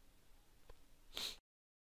duct.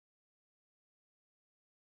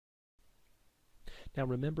 Now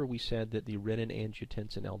remember, we said that the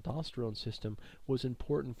renin-angiotensin-aldosterone system was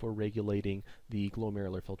important for regulating the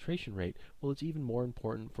glomerular filtration rate. Well, it's even more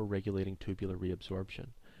important for regulating tubular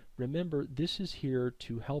reabsorption. Remember, this is here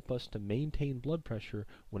to help us to maintain blood pressure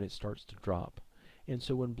when it starts to drop. And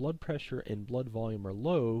so when blood pressure and blood volume are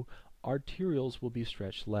low, arterioles will be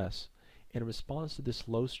stretched less. In response to this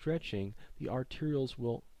low stretching,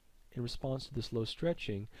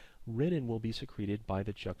 renin will be secreted by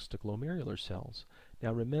the juxtaglomerular cells.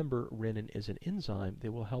 Now remember, renin is an enzyme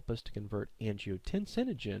that will help us to convert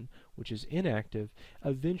angiotensinogen, which is inactive,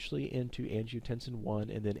 eventually into angiotensin 1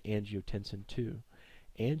 and then angiotensin 2.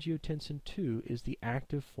 Angiotensin 2 is the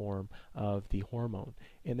active form of the hormone,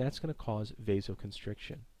 and that's going to cause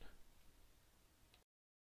vasoconstriction.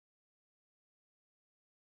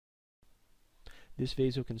 This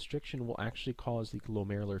vasoconstriction will actually cause the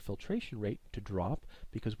glomerular filtration rate to drop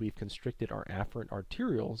because we've constricted our afferent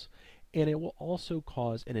arterioles, and it will also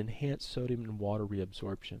cause an enhanced sodium and water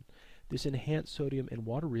reabsorption. This enhanced sodium and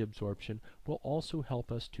water reabsorption will also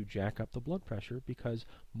help us to jack up the blood pressure because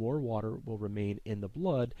more water will remain in the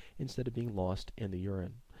blood instead of being lost in the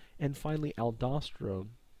urine. And finally, aldosterone.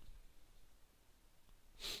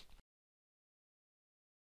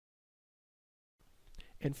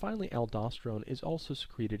 Aldosterone is also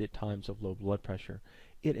secreted at times of low blood pressure.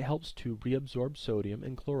 It helps to reabsorb sodium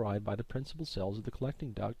and chloride by the principal cells of the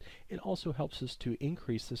collecting duct. It also helps us to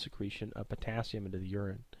increase the secretion of potassium into the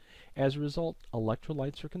urine. As a result,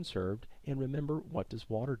 electrolytes are conserved, and remember, what does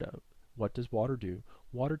water do? What does water do?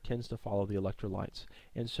 Water tends to follow the electrolytes,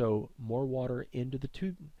 and so more water into the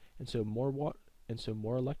tube, and so more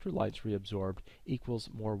electrolytes reabsorbed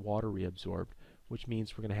equals more water reabsorbed, which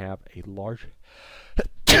means we're going to have a large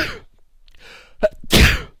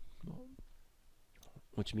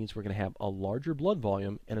larger blood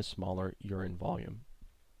volume and a smaller urine volume.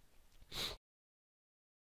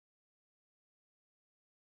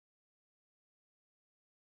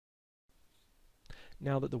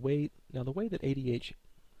 Now the way that ADH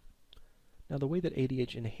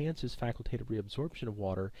enhances facultative reabsorption of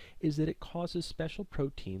water is that it causes special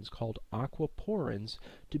proteins called aquaporins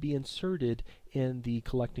to be inserted in the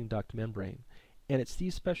collecting duct membrane. And it's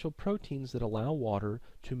these special proteins that allow water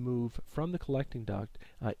to move from the collecting duct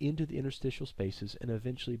into the interstitial spaces and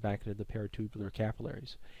eventually back into the peritubular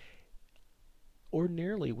capillaries.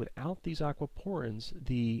 Ordinarily, without these aquaporins,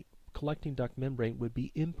 the collecting duct membrane would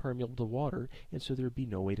be impermeable to water, and so there would be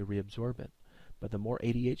no way to reabsorb it. But the more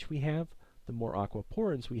ADH we have, the more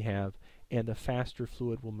aquaporins we have, and the faster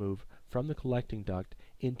fluid will move from the collecting duct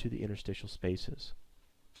into the interstitial spaces.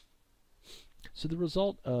 So the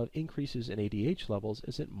result of increases in ADH levels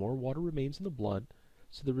is that more water remains in the blood.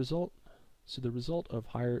 So the result of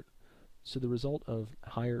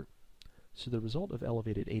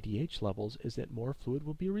elevated ADH levels is that more fluid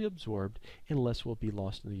will be reabsorbed and less will be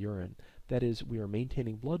lost in the urine. That is, we are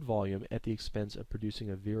maintaining blood volume at the expense of producing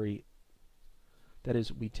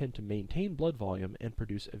we tend to maintain blood volume and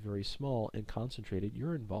produce a very small and concentrated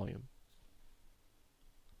urine volume.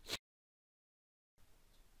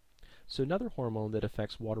 So another hormone that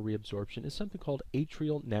affects water reabsorption is something called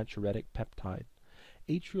atrial natriuretic peptide.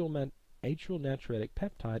 Atrial natriuretic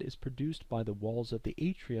peptide is produced by the walls of the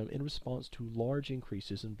atrium in response to large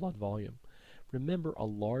increases in blood volume. Remember, a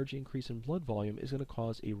large increase in blood volume is going to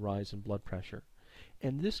cause a rise in blood pressure.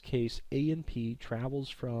 In this case, ANP travels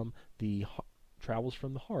from the travels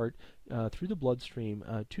from the heart through the bloodstream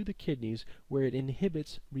to the kidneys, where it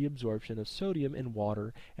inhibits reabsorption of sodium and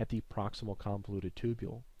water at the proximal convoluted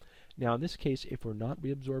tubule. Now, in this case, if we're not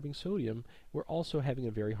reabsorbing sodium, we're also having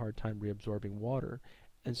a very hard time reabsorbing water.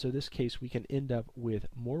 And so in this case, we can end up with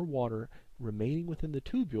more water remaining within the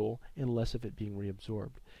tubule and less of it being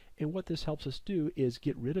reabsorbed. And what this helps us do is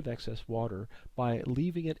get rid of excess water by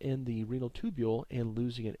leaving it in the renal tubule and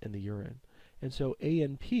losing it in the urine. And so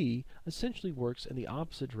ANP essentially works in the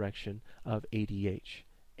opposite direction of ADH.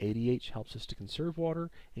 ADH helps us to conserve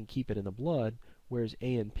water and keep it in the blood, whereas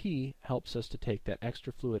ANP helps us to take that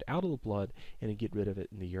extra fluid out of the blood and get rid of it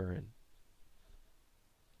in the urine.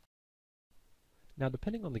 Now,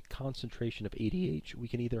 depending on the concentration of ADH, we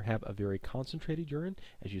can either have a very concentrated urine,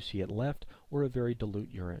 as you see at left, or a very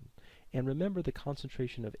dilute urine. And remember, the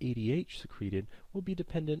concentration of ADH secreted will be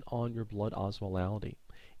dependent on your blood osmolality.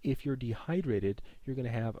 If you're dehydrated, you're going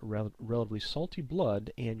to have relatively salty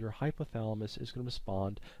blood, and your hypothalamus is going to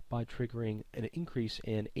respond by triggering an increase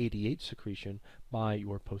in ADH secretion by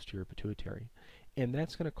your posterior pituitary. And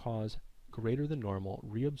that's going to cause greater than normal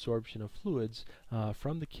reabsorption of fluids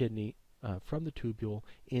from the kidney, from the tubule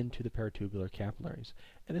into the peritubular capillaries.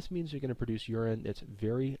 And this means you're going to produce urine that's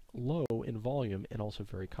very low in volume and also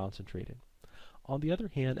very concentrated. On the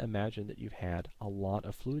other hand, imagine that you've had a lot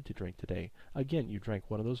of fluid to drink today. Again, you drank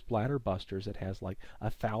one of those bladder busters that has like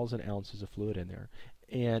 1,000 ounces of fluid in there.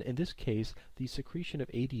 And in this case, the secretion of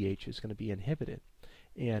ADH is going to be inhibited.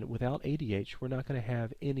 And without ADH, we're not going to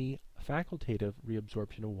have any facultative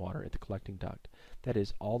reabsorption of water at the collecting duct. That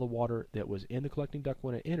is, all the water that was in the collecting duct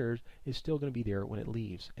when it enters is still going to be there when it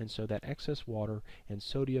leaves. And so that excess water and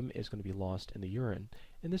sodium is going to be lost in the urine.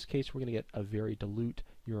 In this case, we're going to get a very dilute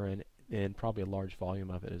urine and probably a large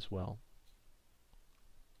volume of it as well.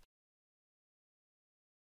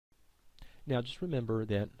 Now, just remember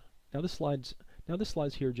that this slide's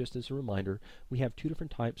here just as a reminder. We have two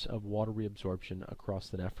different types of water reabsorption across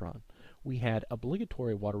the nephron. We had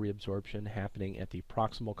obligatory water reabsorption happening at the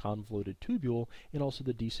proximal convoluted tubule and also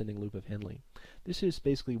the descending loop of Henle. This is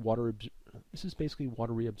basically water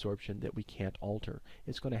reabsorption that we can't alter.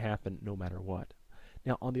 It's going to happen no matter what.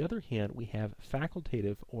 Now, on the other hand, we have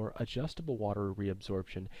facultative or adjustable water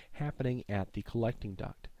reabsorption happening at the collecting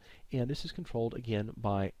duct. And this is controlled again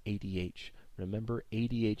by ADH. Remember,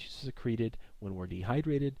 ADH is secreted when we're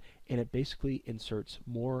dehydrated, and it basically inserts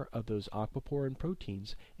more of those aquaporin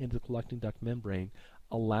proteins into the collecting duct membrane,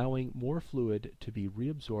 allowing more fluid to be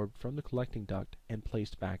reabsorbed from the collecting duct and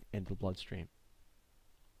placed back into the bloodstream.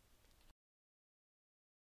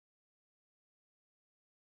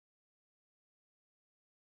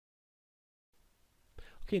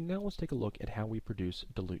 Okay, now let's take a look at how we produce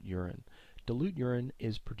dilute urine. Dilute urine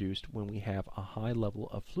is produced when we have a high level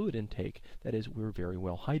of fluid intake, that is, we're very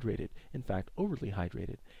well hydrated, in fact, overly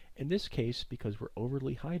hydrated. In this case, because we're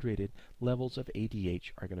overly hydrated, levels of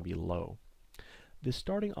ADH are going to be low. The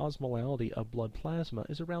starting osmolality of blood plasma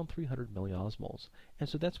is around 300 milliosmoles, and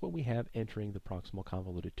so that's what we have entering the proximal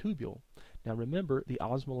convoluted tubule. Now remember, the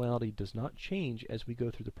osmolality does not change as we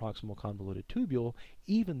go through the proximal convoluted tubule,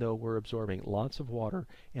 even though we're absorbing lots of water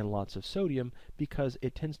and lots of sodium, because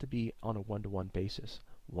it tends to be on a one-to-one basis.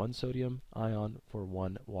 One sodium ion for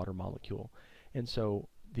one water molecule. And so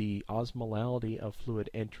the osmolality of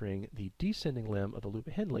fluid entering the descending limb of the loop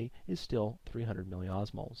of Henle is still 300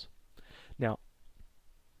 milliosmoles. Now,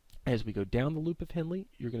 as we go down the loop of Henle,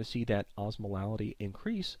 you're going to see that osmolality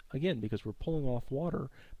increase, again, because we're pulling off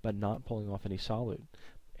water, but not pulling off any solute.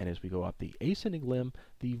 And as we go up the ascending limb,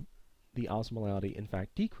 the osmolality, in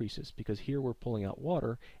fact, decreases, because here we're pulling out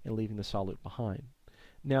water and leaving the solute behind.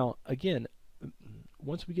 Now, again,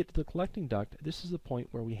 once we get to the collecting duct, this is the point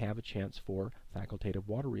where we have a chance for facultative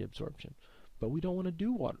water reabsorption. But we don't want to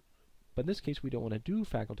do water. But in this case, we don't want to do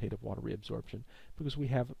facultative water reabsorption because we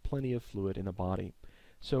have plenty of fluid in the body.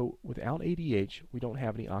 So without ADH, we don't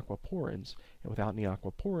have any aquaporins, and without any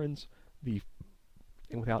aquaporins, the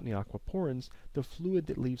fluid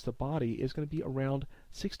that leaves the body is going to be around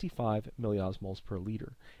 65 milliosmoles per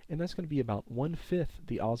liter, and that's going to be about 1/5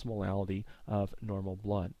 the osmolality of normal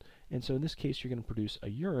blood. And so in this case, you're going to produce a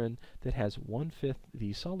urine that has 1/5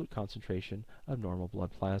 the solute concentration of normal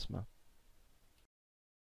blood plasma.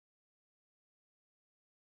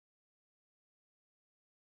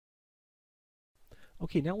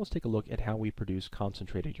 Okay, now let's take a look at how we produce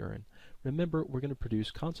concentrated urine. Remember, we're going to produce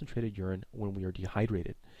concentrated urine when we are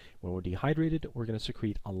dehydrated. When we're dehydrated, we're going to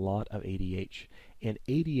secrete a lot of ADH, and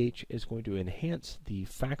ADH is going to enhance the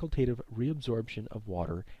facultative reabsorption of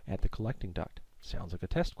water at the collecting duct. Sounds like a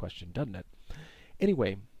test question, doesn't it?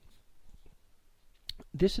 Anyway,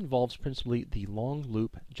 This involves principally the long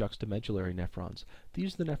loop juxtamedullary nephrons.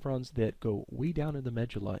 These are the nephrons that go way down in the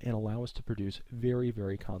medulla and allow us to produce very,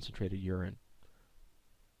 very concentrated urine.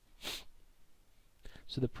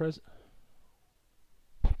 So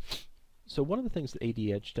one of the things that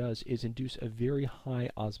ADH does is induce a very high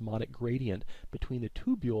osmotic gradient between the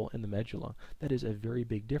tubule and the medulla. That is a very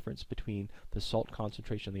big difference between the salt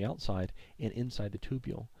concentration on the outside and inside the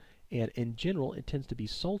tubule. And in general, it tends to be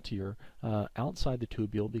saltier outside the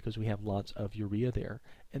tubule because we have lots of urea there.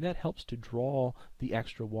 And that helps to draw the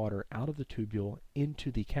extra water out of the tubule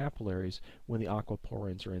into the capillaries when the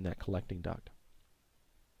aquaporins are in that collecting duct.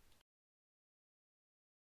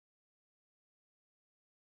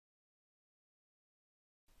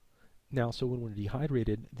 Now, so when we're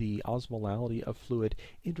dehydrated, the osmolality of fluid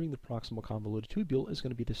entering the proximal convoluted tubule is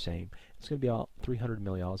going to be the same. It's going to be about 300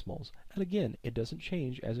 milliosmoles. And again, it doesn't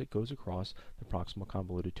change as it goes across the proximal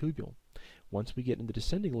convoluted tubule. Once we get in the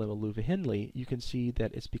descending limb of Luva-Hindley, you can see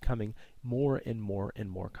that it's becoming more and more and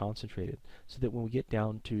more concentrated. So that when we get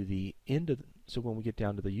down to the end of when we get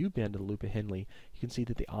down to the U-bend of the Luva-Hindley, you can see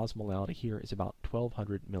that the osmolality here is about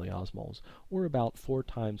 1200 milliosmoles, or about 4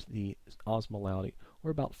 times the osmolality,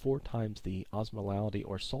 or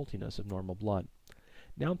saltiness of normal blood.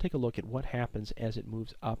 Now take a look at what happens as it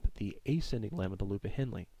moves up the ascending limb of the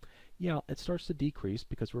Luva-Hindley. Yeah, it starts to decrease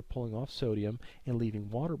because we're pulling off sodium and leaving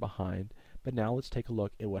water behind, but now let's take a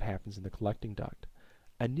look at what happens in the collecting duct.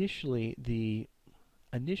 Initially the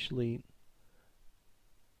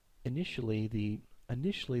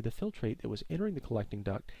filtrate that was entering the collecting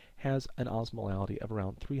duct has an osmolality of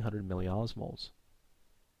around 300 milliosmoles.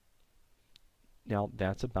 Now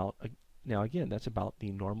that's about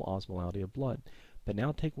the normal osmolality of blood. But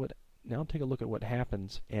now take a look at what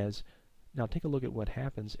happens as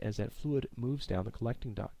that fluid moves down the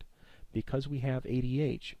collecting duct. Because we have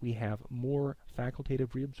ADH, we have more facultative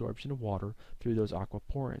reabsorption of water through those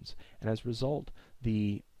aquaporins, and as a result,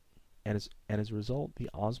 the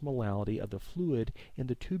osmolality of the fluid in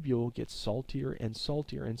the tubule gets saltier and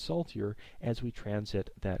saltier and saltier as we transit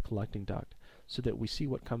that collecting duct, so that we see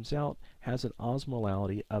what comes out has an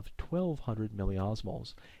osmolality of 1200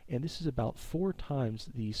 milliosmoles, and this is about 4 times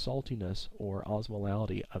the saltiness or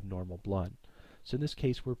osmolality of normal blood. So in this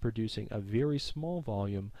case, we're producing a very small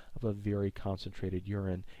volume of a very concentrated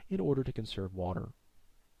urine in order to conserve water.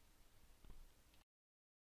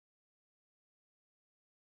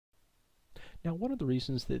 Now, one of the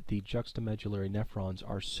reasons that the juxtamedullary nephrons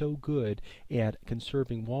are so good at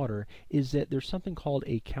conserving water is that there's something called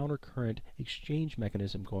a countercurrent exchange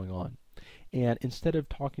mechanism going on. And instead of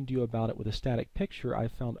talking to you about it with a static picture, I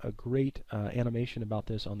found a great animation about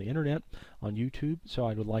this on the internet, on YouTube, so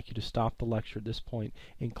I would like you to stop the lecture at this point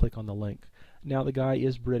and click on the link. Now, the guy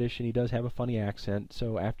is British and he does have a funny accent,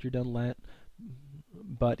 so after you're done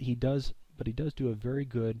but he does do a very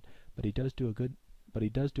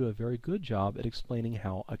good job at explaining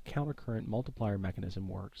how a countercurrent multiplier mechanism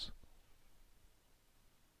works.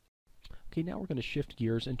 Okay, now we're going to shift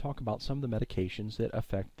gears and talk about some of the medications that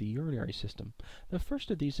affect the urinary system. The first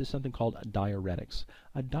of these is something called diuretics.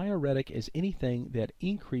 A diuretic is anything that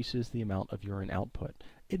increases the amount of urine output.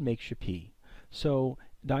 It makes you pee. So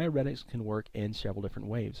diuretics can work in several different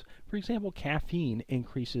ways. For example, caffeine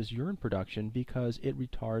increases urine production because it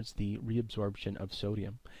retards the reabsorption of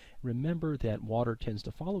sodium. Remember that water tends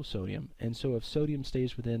to follow sodium, and so if sodium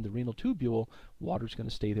stays within the renal tubule, water is going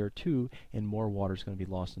to stay there too, and more water is going to be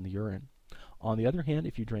lost in the urine. On the other hand,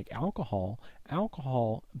 if you drink alcohol,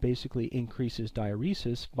 alcohol basically increases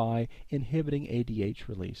diuresis by inhibiting ADH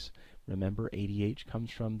release. Remember, ADH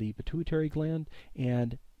comes from the pituitary gland,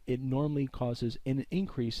 and it normally causes an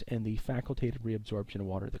increase in the facultative reabsorption of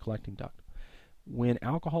water at the collecting duct. When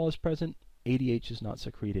alcohol is present, ADH is not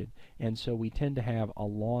secreted, and so we tend to have a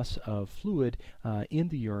loss of fluid in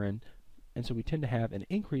the urine, and so we tend to have an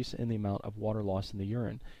increase in the amount of water lost in the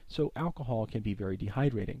urine. So alcohol can be very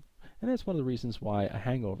dehydrating. And that's one of the reasons why a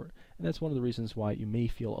hangover, and that's one of the reasons why you may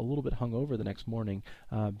feel a little bit hungover the next morning.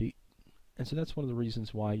 And so that's one of the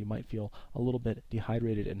reasons why you might feel a little bit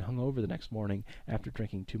dehydrated and hungover the next morning after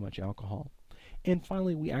drinking too much alcohol. And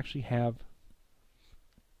finally, we actually have,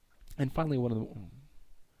 and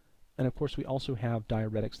of course we also have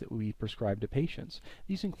diuretics that we prescribe to patients.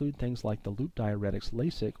 These include things like the loop diuretics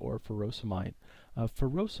Lasix or furosemide.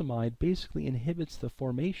 Furosemide basically inhibits the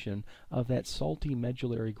formation of that salty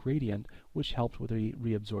medullary gradient, which helps with the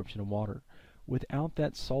reabsorption of water. Without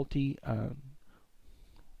that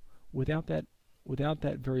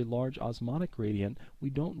very large osmotic gradient, we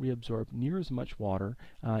don't reabsorb near as much water.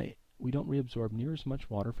 From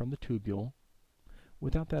the tubule.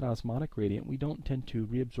 Without that osmotic gradient, we don't tend to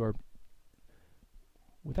reabsorb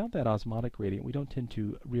Without that osmotic gradient, we don't tend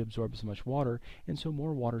to reabsorb as much water, and so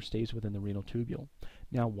more water stays within the renal tubule.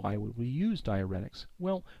 Now, why would we use diuretics?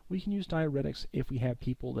 Well, we can use diuretics if we have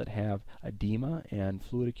people that have edema and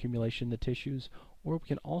fluid accumulation in the tissues, or we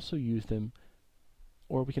can also use them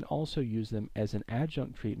as an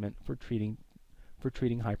adjunct treatment for treating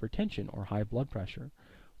hypertension or high blood pressure.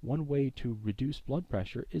 One way to reduce blood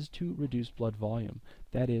pressure is to reduce blood volume.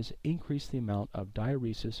 That is, increase the amount of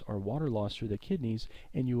diuresis or water loss through the kidneys,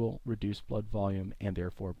 and you will reduce blood volume and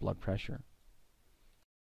therefore blood pressure.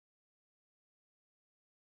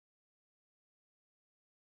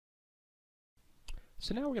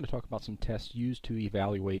 So now we're going to talk about some tests used to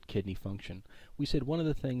evaluate kidney function. We said one of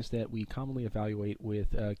the things that we commonly evaluate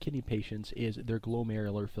with kidney patients is their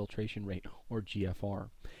glomerular filtration rate, or GFR.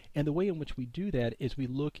 And the way in which we do that is we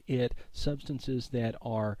look at substances that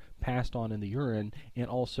are passed on in the urine and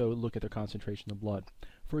also look at their concentration in the blood.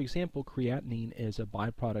 For example, creatinine is a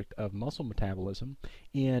byproduct of muscle metabolism,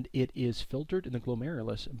 and it is filtered in the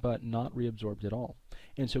glomerulus but not reabsorbed at all.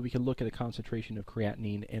 And so we can look at a concentration of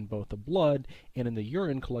creatinine in both the blood and in the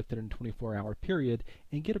urine collected in a 24-hour period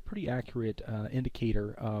and get a pretty accurate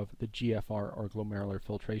indicator of the GFR, or glomerular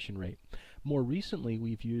filtration rate. More recently,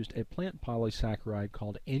 we've used a plant polysaccharide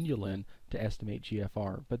called inulin to estimate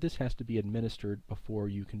GFR, but this has to be administered before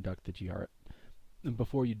you conduct the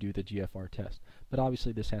before you do the GFR test. But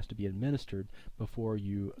obviously this has to be administered before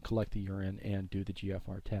you collect the urine and do the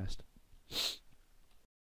GFR test.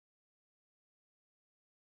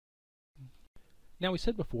 Now we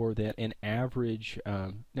said before that an average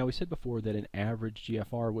GFR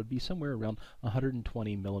would be somewhere around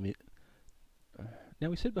 120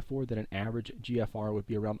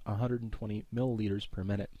 milliliters per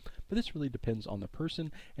minute. But this really depends on the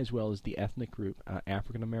person as well as the ethnic group.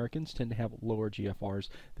 African Americans tend to have lower GFRs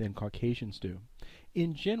than Caucasians do.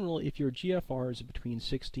 In general, if your GFR is between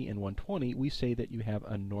 60 and 120, we say that you have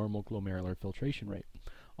a normal glomerular filtration rate.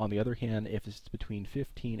 On the other hand, if it's between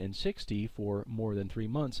 15 and 60 for more than 3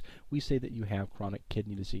 months, we say that you have chronic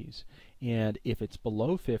kidney disease. And if it's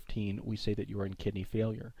below 15, we say that you are in kidney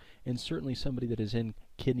failure. And certainly somebody that is in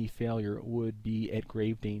kidney failure would be at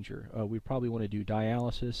grave danger. We probably want to do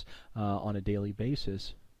dialysis on a daily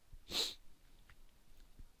basis.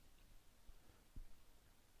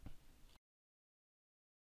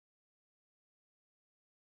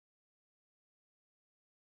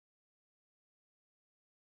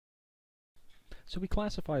 So we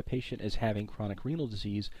classify a patient as having chronic renal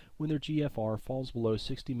disease when their GFR falls below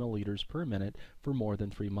 60 milliliters per minute for more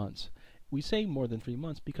than 3 months. We say more than 3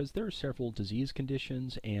 months because there are several disease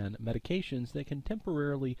conditions and medications that can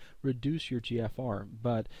temporarily reduce your GFR,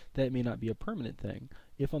 but that may not be a permanent thing.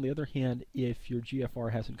 If, on the other hand, if your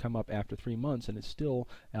GFR hasn't come up after 3 months and it's still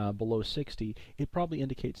below 60, it probably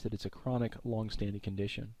indicates that it's a chronic, long-standing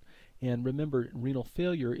condition. And remember, renal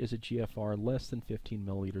failure is a GFR less than 15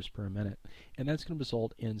 milliliters per minute. And that's going to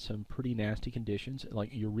result in some pretty nasty conditions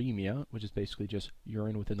like uremia, which is basically just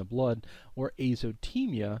urine within the blood, or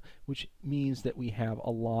azotemia, which means that we have a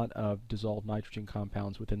lot of dissolved nitrogen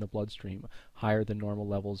compounds within the bloodstream, higher than normal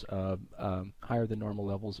levels of, for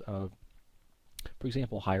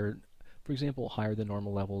example, higher than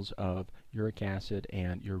normal levels of uric acid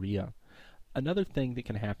and urea. Another thing that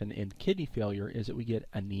can happen in kidney failure is that we get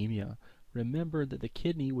anemia. Remember that the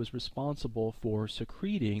kidney was responsible for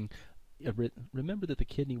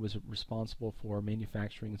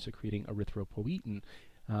manufacturing and secreting erythropoietin,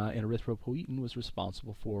 and erythropoietin was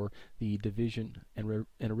responsible for the division, and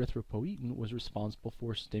erythropoietin was responsible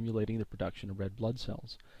for stimulating the production of red blood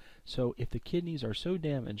cells. So if the kidneys are so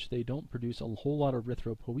damaged, they don't produce a whole lot of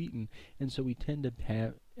erythropoietin, and so we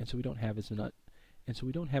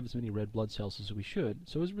don't have as many red blood cells as we should.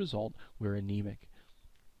 So as a result, we're anemic.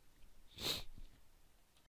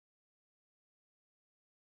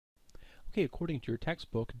 Okay, according to your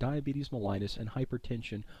textbook, diabetes mellitus and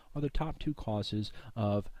hypertension are the top 2 causes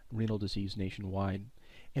of renal disease nationwide.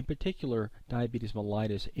 In particular, diabetes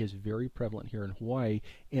mellitus is very prevalent here in Hawaii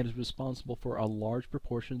and is responsible for a large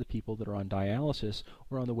proportion of the people that are on dialysis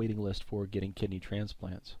or on the waiting list for getting kidney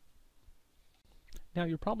transplants. Now,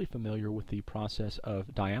 you're probably familiar with the process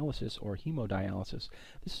of dialysis or hemodialysis.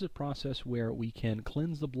 This is a process where we can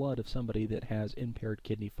cleanse the blood of somebody that has impaired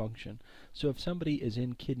kidney function. So if somebody is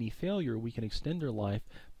in kidney failure, we can extend their life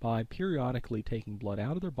by periodically taking blood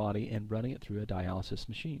out of their body and running it through a dialysis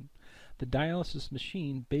machine. The dialysis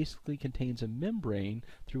machine basically contains a membrane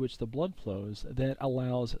through which the blood flows that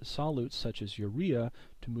allows solutes such as urea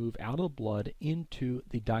to move out of the blood into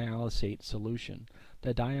the dialysate solution.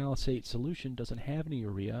 The dialysate solution doesn't have any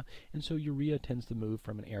urea, and so urea tends to move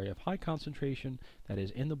from an area of high concentration, that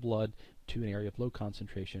is in the blood, to an area of low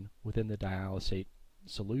concentration within the dialysate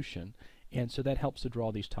solution. And so that helps to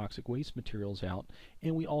draw these toxic waste materials out.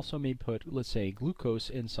 And we also may put, let's say, glucose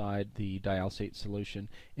inside the dialysate solution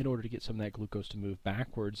in order to get some of that glucose to move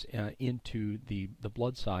backwards into the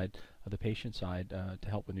blood side of the patient side to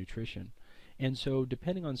help with nutrition. And so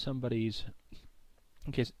depending on somebody's,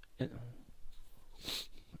 okay,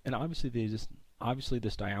 and obviously this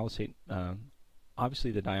dialysate,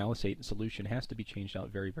 obviously the dialysate solution has to be changed out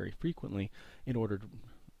very, very frequently in order to,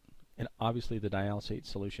 and obviously the dialysate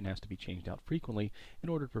solution has to be changed out frequently in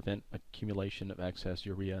order to prevent accumulation of excess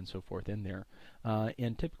urea and so forth in there.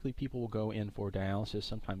 And typically people will go in for dialysis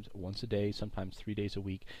sometimes once a day, sometimes 3 days a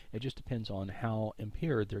week. It just depends on how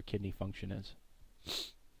impaired their kidney function is.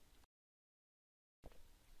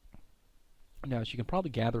 Now, as you can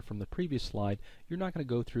probably gather from the previous slide, you're not going to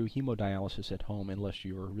go through hemodialysis at home unless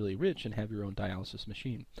you're really rich and have your own dialysis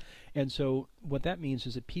machine. And so what that means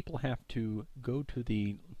is that people have to go to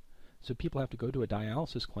a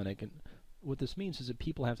dialysis clinic, and what this means is that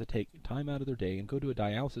people have to take time out of their day and go to a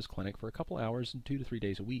dialysis clinic for a couple hours and 2 to 3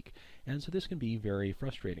 days a week. And so this can be very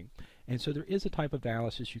frustrating. And so there is a type of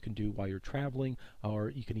dialysis you can do while you're traveling, or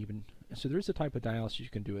you can even, so there is a type of dialysis you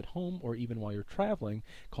can do at home or even while you're traveling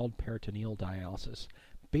called peritoneal dialysis.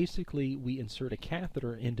 Basically, we insert a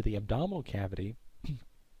catheter into the abdominal cavity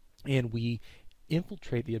and we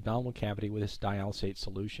infiltrate the abdominal cavity with this dialysate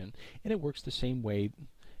solution. And it works the same way.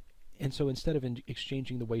 And so instead of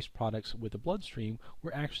exchanging the waste products with the bloodstream,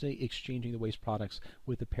 we're actually exchanging the waste products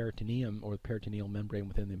with the peritoneum or the peritoneal membrane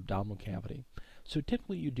within the abdominal cavity. So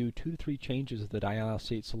typically you do 2 to 3 changes of the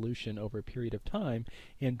dialysate solution over a period of time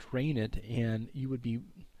and drain it, and you would be,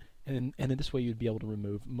 and in this way you'd be able to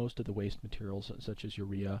remove most of the waste materials such as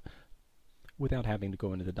urea without having to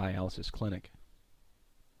go into the dialysis clinic.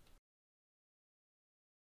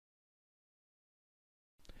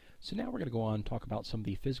 So now we're going to go on and talk about some of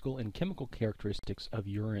the physical and chemical characteristics of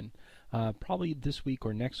urine. Probably this week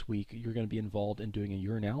or next week you're going to be involved in doing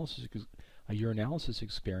a urinalysis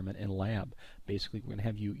experiment in lab. Basically, we're going to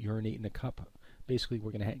have you urinate in a cup. Basically,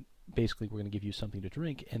 we're going to give you something to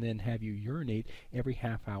drink and then have you urinate every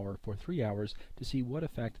half hour for 3 hours to see what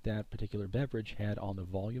effect that particular beverage had on the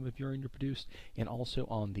volume of urine you produced, and also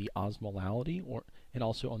on the osmolality, and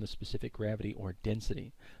also on the specific gravity or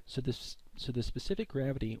density. So the specific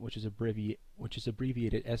gravity, which is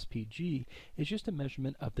abbreviated SPG, is just a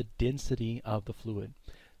measurement of the density of the fluid.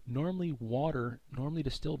 Normally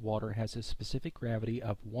distilled water has a specific gravity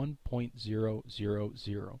of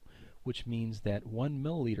 1.000, which means that 1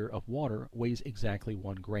 milliliter of water weighs exactly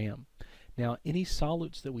 1 gram. Now, any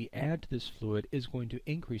solutes that we add to this fluid is going to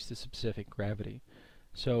increase the specific gravity.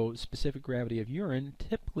 So specific gravity of urine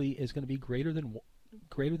typically is going to be greater than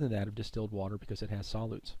that of distilled water because it has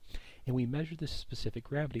solutes. And we measure this specific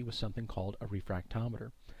gravity with something called a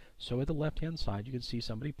refractometer. So at the left-hand side, you can see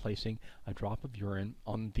somebody placing a drop of urine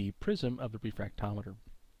on the prism of the refractometer.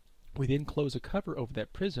 We then close a cover over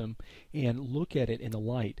that prism and look at it in the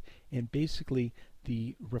light, and basically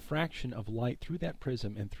the refraction of light through that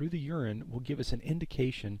prism and through the urine will give us an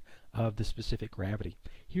indication of the specific gravity.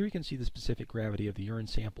 Here you can see the specific gravity of the urine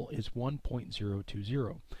sample is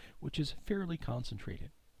 1.020, which is fairly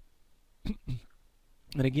concentrated.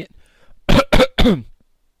 And again,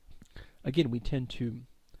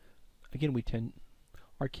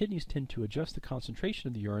 our kidneys tend to adjust the concentration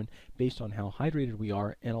of the urine based on how hydrated we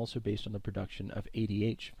are, and also based on the production of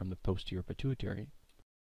ADH from the posterior pituitary.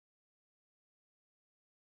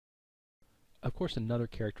 Of course, another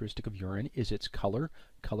characteristic of urine is its color.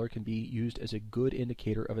 Color can be used as a good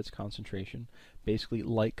indicator of its concentration. Basically,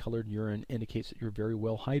 light-colored urine indicates that you're very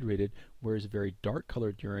well hydrated, whereas very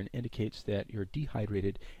dark-colored urine indicates that you're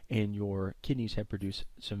dehydrated and your kidneys have produced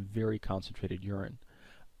some very concentrated urine.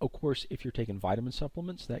 Of course, if you're taking vitamin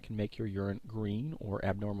supplements, that can make your urine green or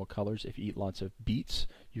abnormal colors. If you eat lots of beets,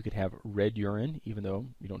 you could have red urine, even though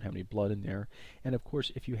you don't have any blood in there. And of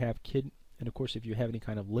course, if you have any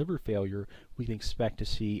kind of liver failure, we can expect to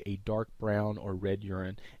see a dark brown or red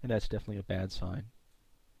urine, and that's definitely a bad sign.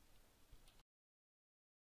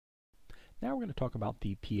 Now we're going to talk about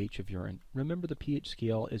the pH of urine. Remember, the pH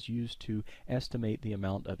scale is used to estimate the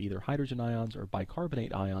amount of either hydrogen ions or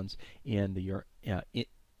bicarbonate ions in the urine,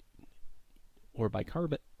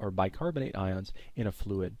 bicarbonate ions in a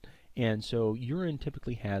fluid. And so urine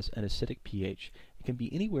typically has an acidic pH. It can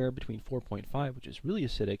be anywhere between 4.5, which is really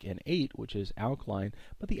acidic, and 8, which is alkaline,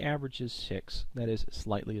 but the average is 6, that is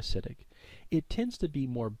slightly acidic. It tends to be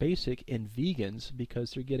more basic in vegans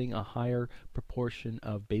because they're getting a higher proportion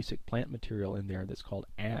of basic plant material in there that's called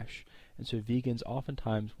ash. And so vegans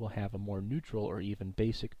oftentimes will have a more neutral or even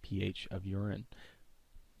basic pH of urine.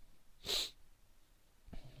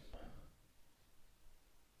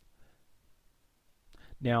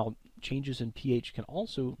 Now, changes in pH can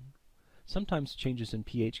also, sometimes changes in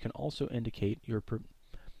pH can also indicate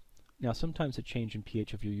sometimes a change in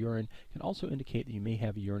pH of your urine can also indicate that you may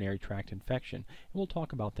have a urinary tract infection, and we'll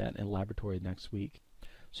talk about that in laboratory next week.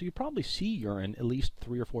 So you probably see urine at least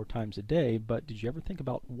 3 or 4 times a day, but did you ever think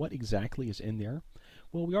about what exactly is in there?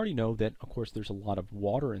 Well, we already know that, of course, there's a lot of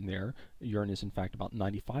water in there. Urine is, in fact, about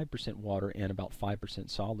 95% water and about 5%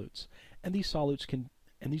 solutes. And these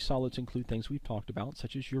solids include things we've talked about,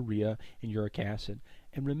 such as urea and uric acid.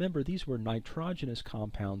 And remember, these were nitrogenous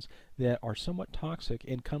compounds that are somewhat toxic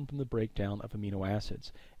and come from the breakdown of amino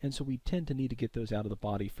acids. And so we tend to need to get those out of the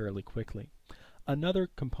body fairly quickly. Another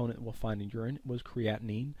component we'll find in urine was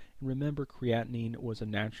creatinine. And remember, creatinine was a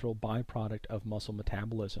natural byproduct of muscle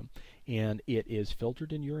metabolism. And it is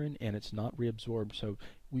filtered in urine and it's not reabsorbed. So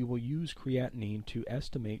we will use creatinine to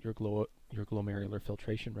estimate your glomerular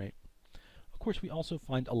filtration rate. Of course, we also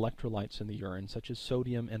find electrolytes in the urine, such as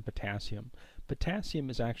sodium and potassium. Potassium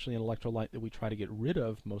is actually an electrolyte that we try to get rid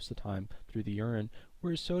of most of the time through the urine,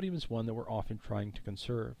 whereas sodium is one that we're often trying to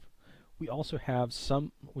conserve. We also have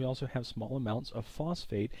small amounts of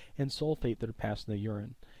phosphate and sulfate that are passed in the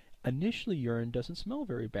urine. Initially, urine doesn't smell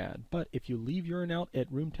very bad, but if you leave urine out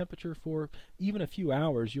at room temperature for even a few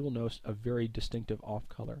hours, you will notice a very distinctive off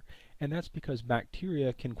color. And that's because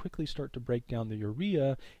bacteria can quickly start to break down the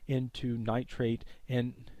urea into nitrate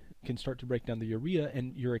and can start to break down the urea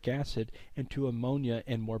and uric acid into ammonia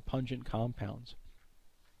and more pungent compounds.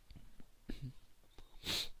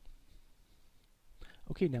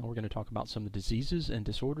 Okay, now we're going to talk about some of the diseases and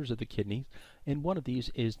disorders of the kidney, and one of these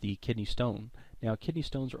is the kidney stone. Now, kidney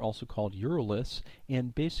stones are also called uroliths,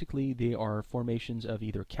 and basically they are formations of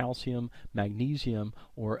either calcium, magnesium,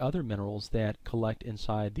 or other minerals that collect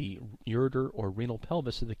inside the ureter or renal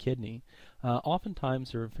pelvis of the kidney.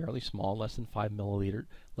 Oftentimes they're fairly small, less than 5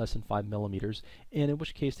 millimeters, and in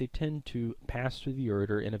which case they tend to pass through the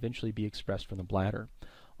ureter and eventually be expressed from the bladder.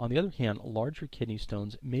 On the other hand, larger kidney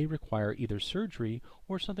stones may require either surgery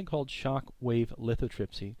or something called shock wave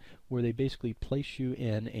lithotripsy, where they basically place you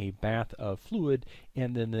in a bath of fluid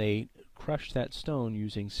and then they crush that stone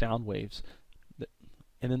using sound waves.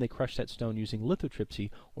 And then they crush that stone using lithotripsy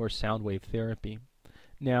or sound wave therapy.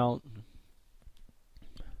 Now,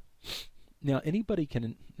 in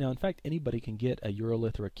fact, anybody can get a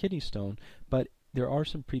urolith or a kidney stone, but there are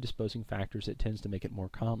some predisposing factors that tends to make it more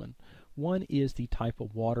common. One is the type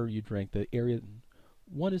of water you drink,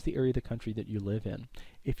 one is the area of the country that you live in.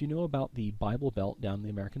 If you know about the Bible Belt down in the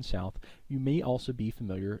American South, you may also be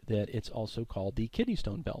familiar that it's also called the Kidney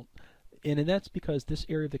Stone Belt. And that's because this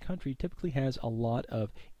area of the country typically has a lot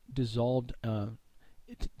of dissolved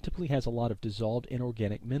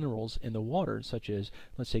inorganic minerals in the water, such as,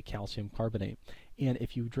 let's say, calcium carbonate. And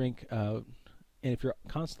if you're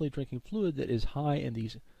constantly drinking fluid that is high in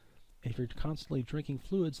these if you're constantly drinking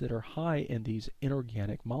fluids that are high in these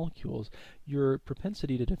inorganic molecules, your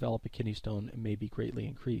propensity to develop a kidney stone may be greatly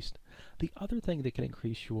increased. The other thing that can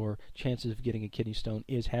increase your chances of getting a kidney stone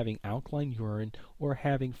is having alkaline urine or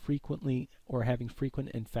having frequent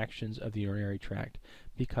infections of the urinary tract,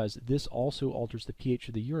 because this also alters the pH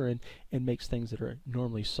of the urine and makes things that are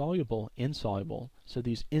normally soluble insoluble. So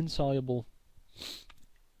these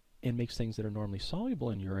makes things that are normally soluble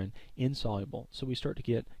in urine insoluble. So we start to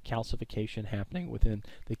get calcification happening within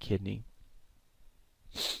the kidney.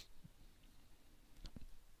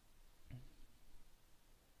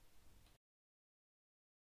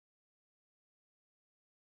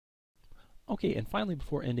 Okay, and finally,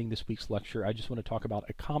 before ending this week's lecture, I just want to talk about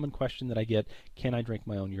a common question that I get: can I drink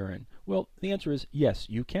my own urine? Well, the answer is yes,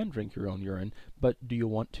 you can drink your own urine, but do you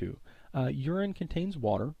want to? Urine contains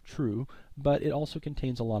water, true, but it also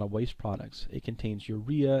contains a lot of waste products. It contains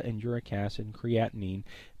urea and uric acid and creatinine,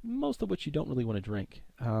 most of which you don't really want to drink.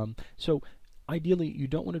 So ideally, you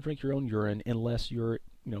don't want to drink your own urine unless you're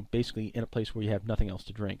basically in a place where you have nothing else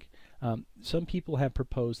to drink. Some people have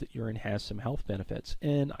proposed that urine has some health benefits,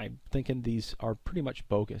 and I'm thinking these are pretty much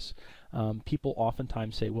bogus. People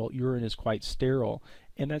oftentimes say, well, urine is quite sterile,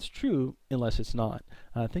 and that's true unless it's not.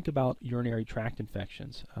 Think about urinary tract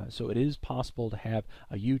infections. So it is possible to have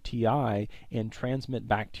a UTI and transmit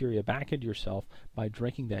bacteria back into yourself by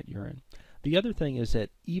drinking that urine. The other thing is that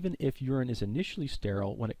even if urine is initially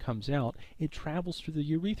sterile, when it comes out, it travels through the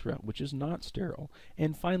urethra, which is not sterile.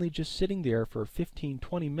 And finally, just sitting there for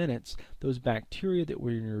 15-20 minutes, those bacteria that were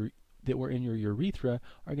in your urethra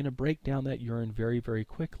are going to break down that urine very, very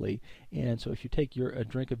quickly. And so if you take a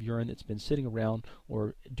drink of urine that's been sitting around,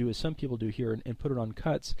 or do as some people do here and put it on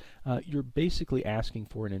cuts, you're basically asking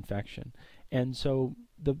for an infection. And so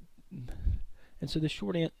the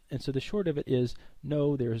short of it is,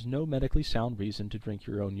 no, there is no medically sound reason to drink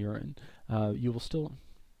your own urine. You will still.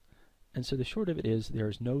 And so the short of it is, there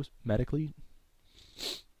is no medically.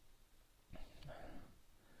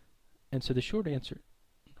 And so the short answer.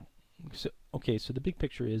 So the big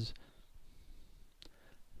picture is.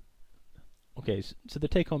 So the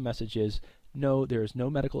take-home message is, no, there is no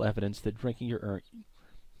medical evidence that drinking your urine.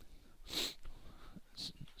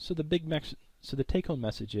 So the take-home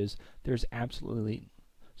message is, there's absolutely.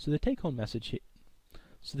 So the take-home message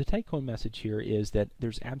here is that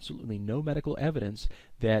there's absolutely no medical evidence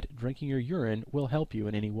that drinking your urine will help you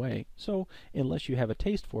in any way. So unless you have a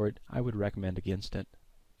taste for it, I would recommend against it.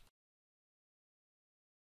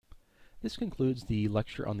 This concludes the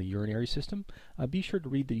lecture on the urinary system. Be sure to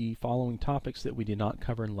read the following topics that we did not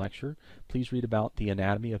cover in lecture. Please read about the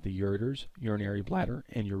anatomy of the ureters, urinary bladder,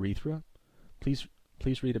 and urethra. Please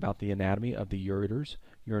read about the anatomy of the ureters,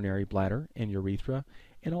 urinary bladder, and urethra.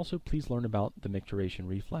 And also please learn about the micturition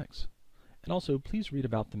reflex. And also please read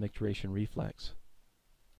about the micturition reflex.